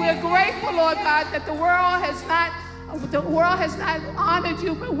see. We're grateful, Lord God, that the world has not The world has not honored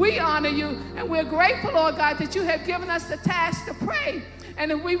you, but we honor you. And we're grateful, Lord God, that you have given us the task to pray.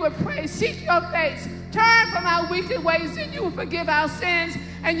 And if we would pray, seek your face, turn from our wicked ways, and you will forgive our sins,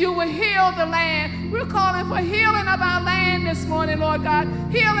 and you will heal the land. We're calling for healing of our land this morning, Lord God.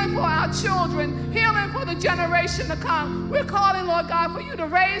 Healing for our children, healing for the generation to come. We're calling, Lord God, for you to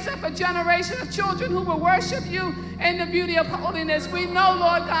raise up a generation of children who will worship you in the beauty of holiness. We know,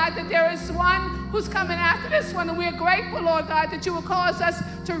 Lord God, that there is one who's coming after this one, and we're grateful, Lord God, that you will cause us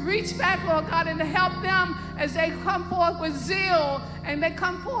to reach back, Lord God, and to help them as they come forth with zeal, and they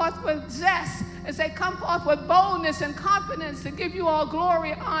come forth with zest, as they come forth with boldness and confidence to give you all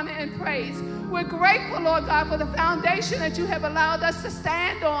glory, honor, and praise. We're grateful, Lord God, for the foundation that you have allowed us to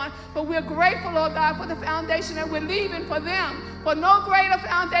stand on, but we're grateful, Lord God, for the foundation that we're leaving for them. For no greater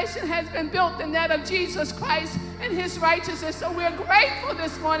foundation has been built than that of Jesus Christ and his righteousness. So we're grateful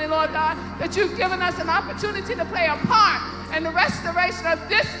this morning, Lord God, that you've given us an opportunity to play a part in the restoration of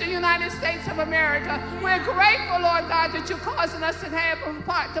the United States of America. We're grateful, Lord God, that you're causing us to have a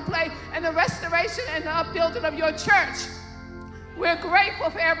part to play in the restoration and the upbuilding of your church. We're grateful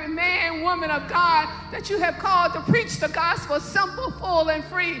for every man, woman of God that you have called to preach the gospel simple, full, and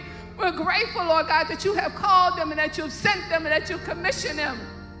free. We're grateful, Lord God, that you have called them and that you've sent them and that you've commissioned them.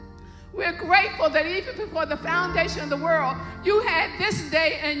 We're grateful that even before the foundation of the world, you had this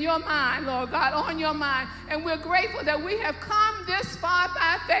day in your mind, Lord God, on your mind. And we're grateful that we have come this far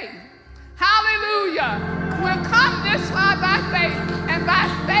by faith. Hallelujah. We've come this far by faith. And by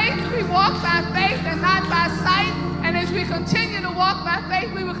faith, we walk by faith and not by sight. And as we continue to walk by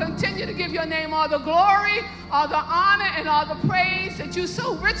faith, we will continue to give your name all the glory, all the honor, and all the praise that you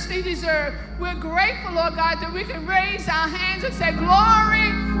so richly deserve. We're grateful, Lord God, that we can raise our hands and say, glory,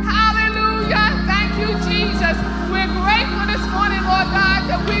 hallelujah, thank you, Jesus. We're grateful this morning, Lord God,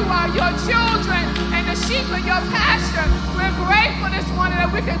 that we are your children and the sheep of your pasture. We're grateful this morning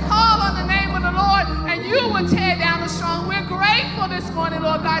that we can call on the name of the Lord and you will tear down the strong. We're grateful this morning,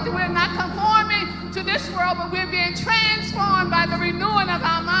 Lord God, that we're not conforming to this world, but we're being transformed by the renewing of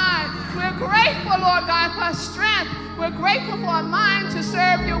our mind. We're grateful, Lord God, for strength. We're grateful for a mind to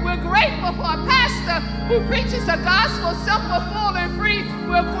serve you. We're grateful for a pastor who preaches the gospel simple, full, and free.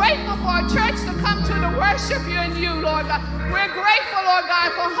 We're grateful for a church to come to worship you and you, Lord God. We're grateful, Lord God,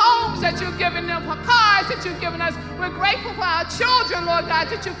 for homes that you've given them, for cars that you've given us. We're grateful for our children, Lord God,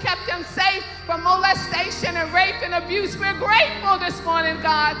 that you've kept them safe from molestation and rape and abuse. We're grateful this morning,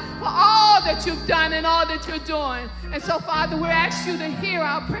 God, for all that you've done and all that you're doing. And so, Father, we ask you to hear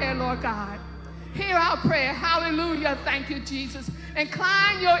our prayer, Lord God. Hear our prayer. Hallelujah. Thank you, Jesus.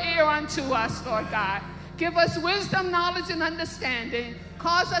 Incline your ear unto us, Lord God. Give us wisdom, knowledge, and understanding.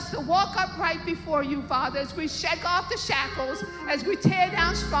 Cause us to walk upright before you, Father, as we shake off the shackles, as we tear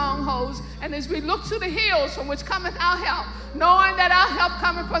down strongholds, and as we look to the hills from which cometh our help, knowing that our help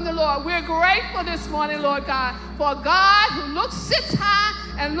cometh from the Lord. We're grateful this morning, Lord God, for a God who sits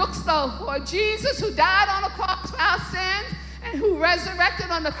high and looks low, for Jesus who died on the cross for our sins, and who resurrected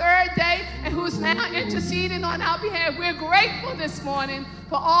on the third day, and who is now interceding on our behalf. We're grateful this morning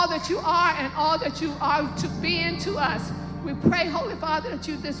for all that you are and all that you are to being to us. We pray, Holy Father, that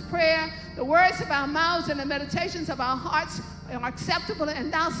you, this prayer, the words of our mouths and the meditations of our hearts are acceptable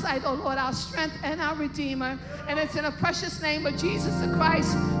in thy sight, O Lord, our strength and our Redeemer. And it's in the precious name of Jesus the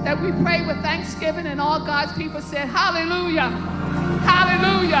Christ that we pray with thanksgiving, and all God's people said, hallelujah,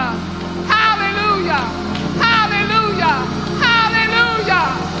 hallelujah, hallelujah, hallelujah, hallelujah,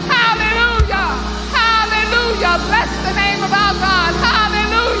 hallelujah, hallelujah. Bless the name of our God.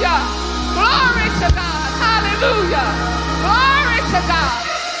 Hallelujah. Glory to God. Hallelujah. Glory to God.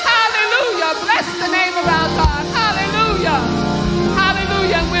 Hallelujah. Bless the name of our God. Hallelujah.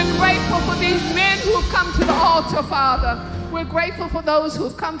 Hallelujah. And we're grateful for these men who have come to the altar, Father. We're grateful for those who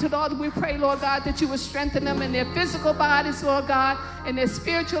have come to the altar. We pray, Lord God, that you would strengthen them in their physical bodies, Lord God, in their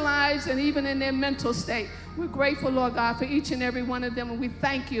spiritual lives, and even in their mental state. We're grateful, Lord God, for each and every one of them, and we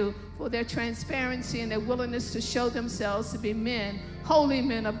thank you for their transparency and their willingness to show themselves to be men, holy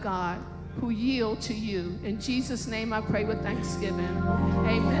men of God, who yield to you. In Jesus' name I pray with thanksgiving.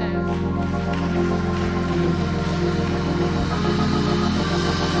 Amen.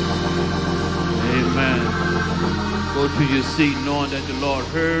 Amen. Go to your seat knowing that the Lord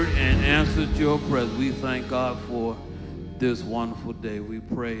heard and answered your prayers. We thank God for this wonderful day. We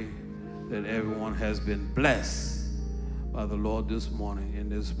pray that everyone has been blessed by the Lord this morning in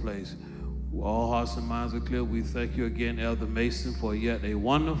this place. All hearts and minds are clear. We thank you again, Elder Mason, for yet a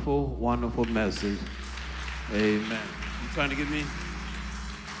wonderful, wonderful message. Amen. You trying to get me?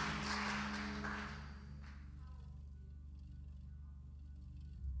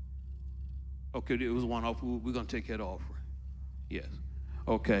 Okay, it was one off. We're going to take care of the offering. Yes.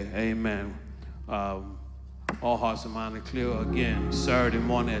 Okay, amen. All hearts and minds are clear. Again, Saturday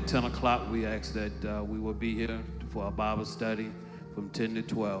morning at 10 o'clock, we ask that we will be here for our Bible study from 10 to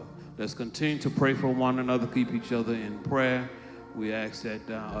 12. Let's continue to pray for one another, keep each other in prayer. We ask that,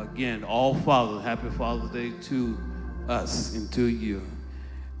 again, all fathers, happy Father's Day to us and to you.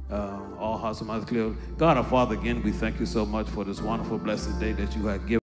 All hearts and minds clear. God our Father, again, we thank you so much for this wonderful, blessed day that you have given.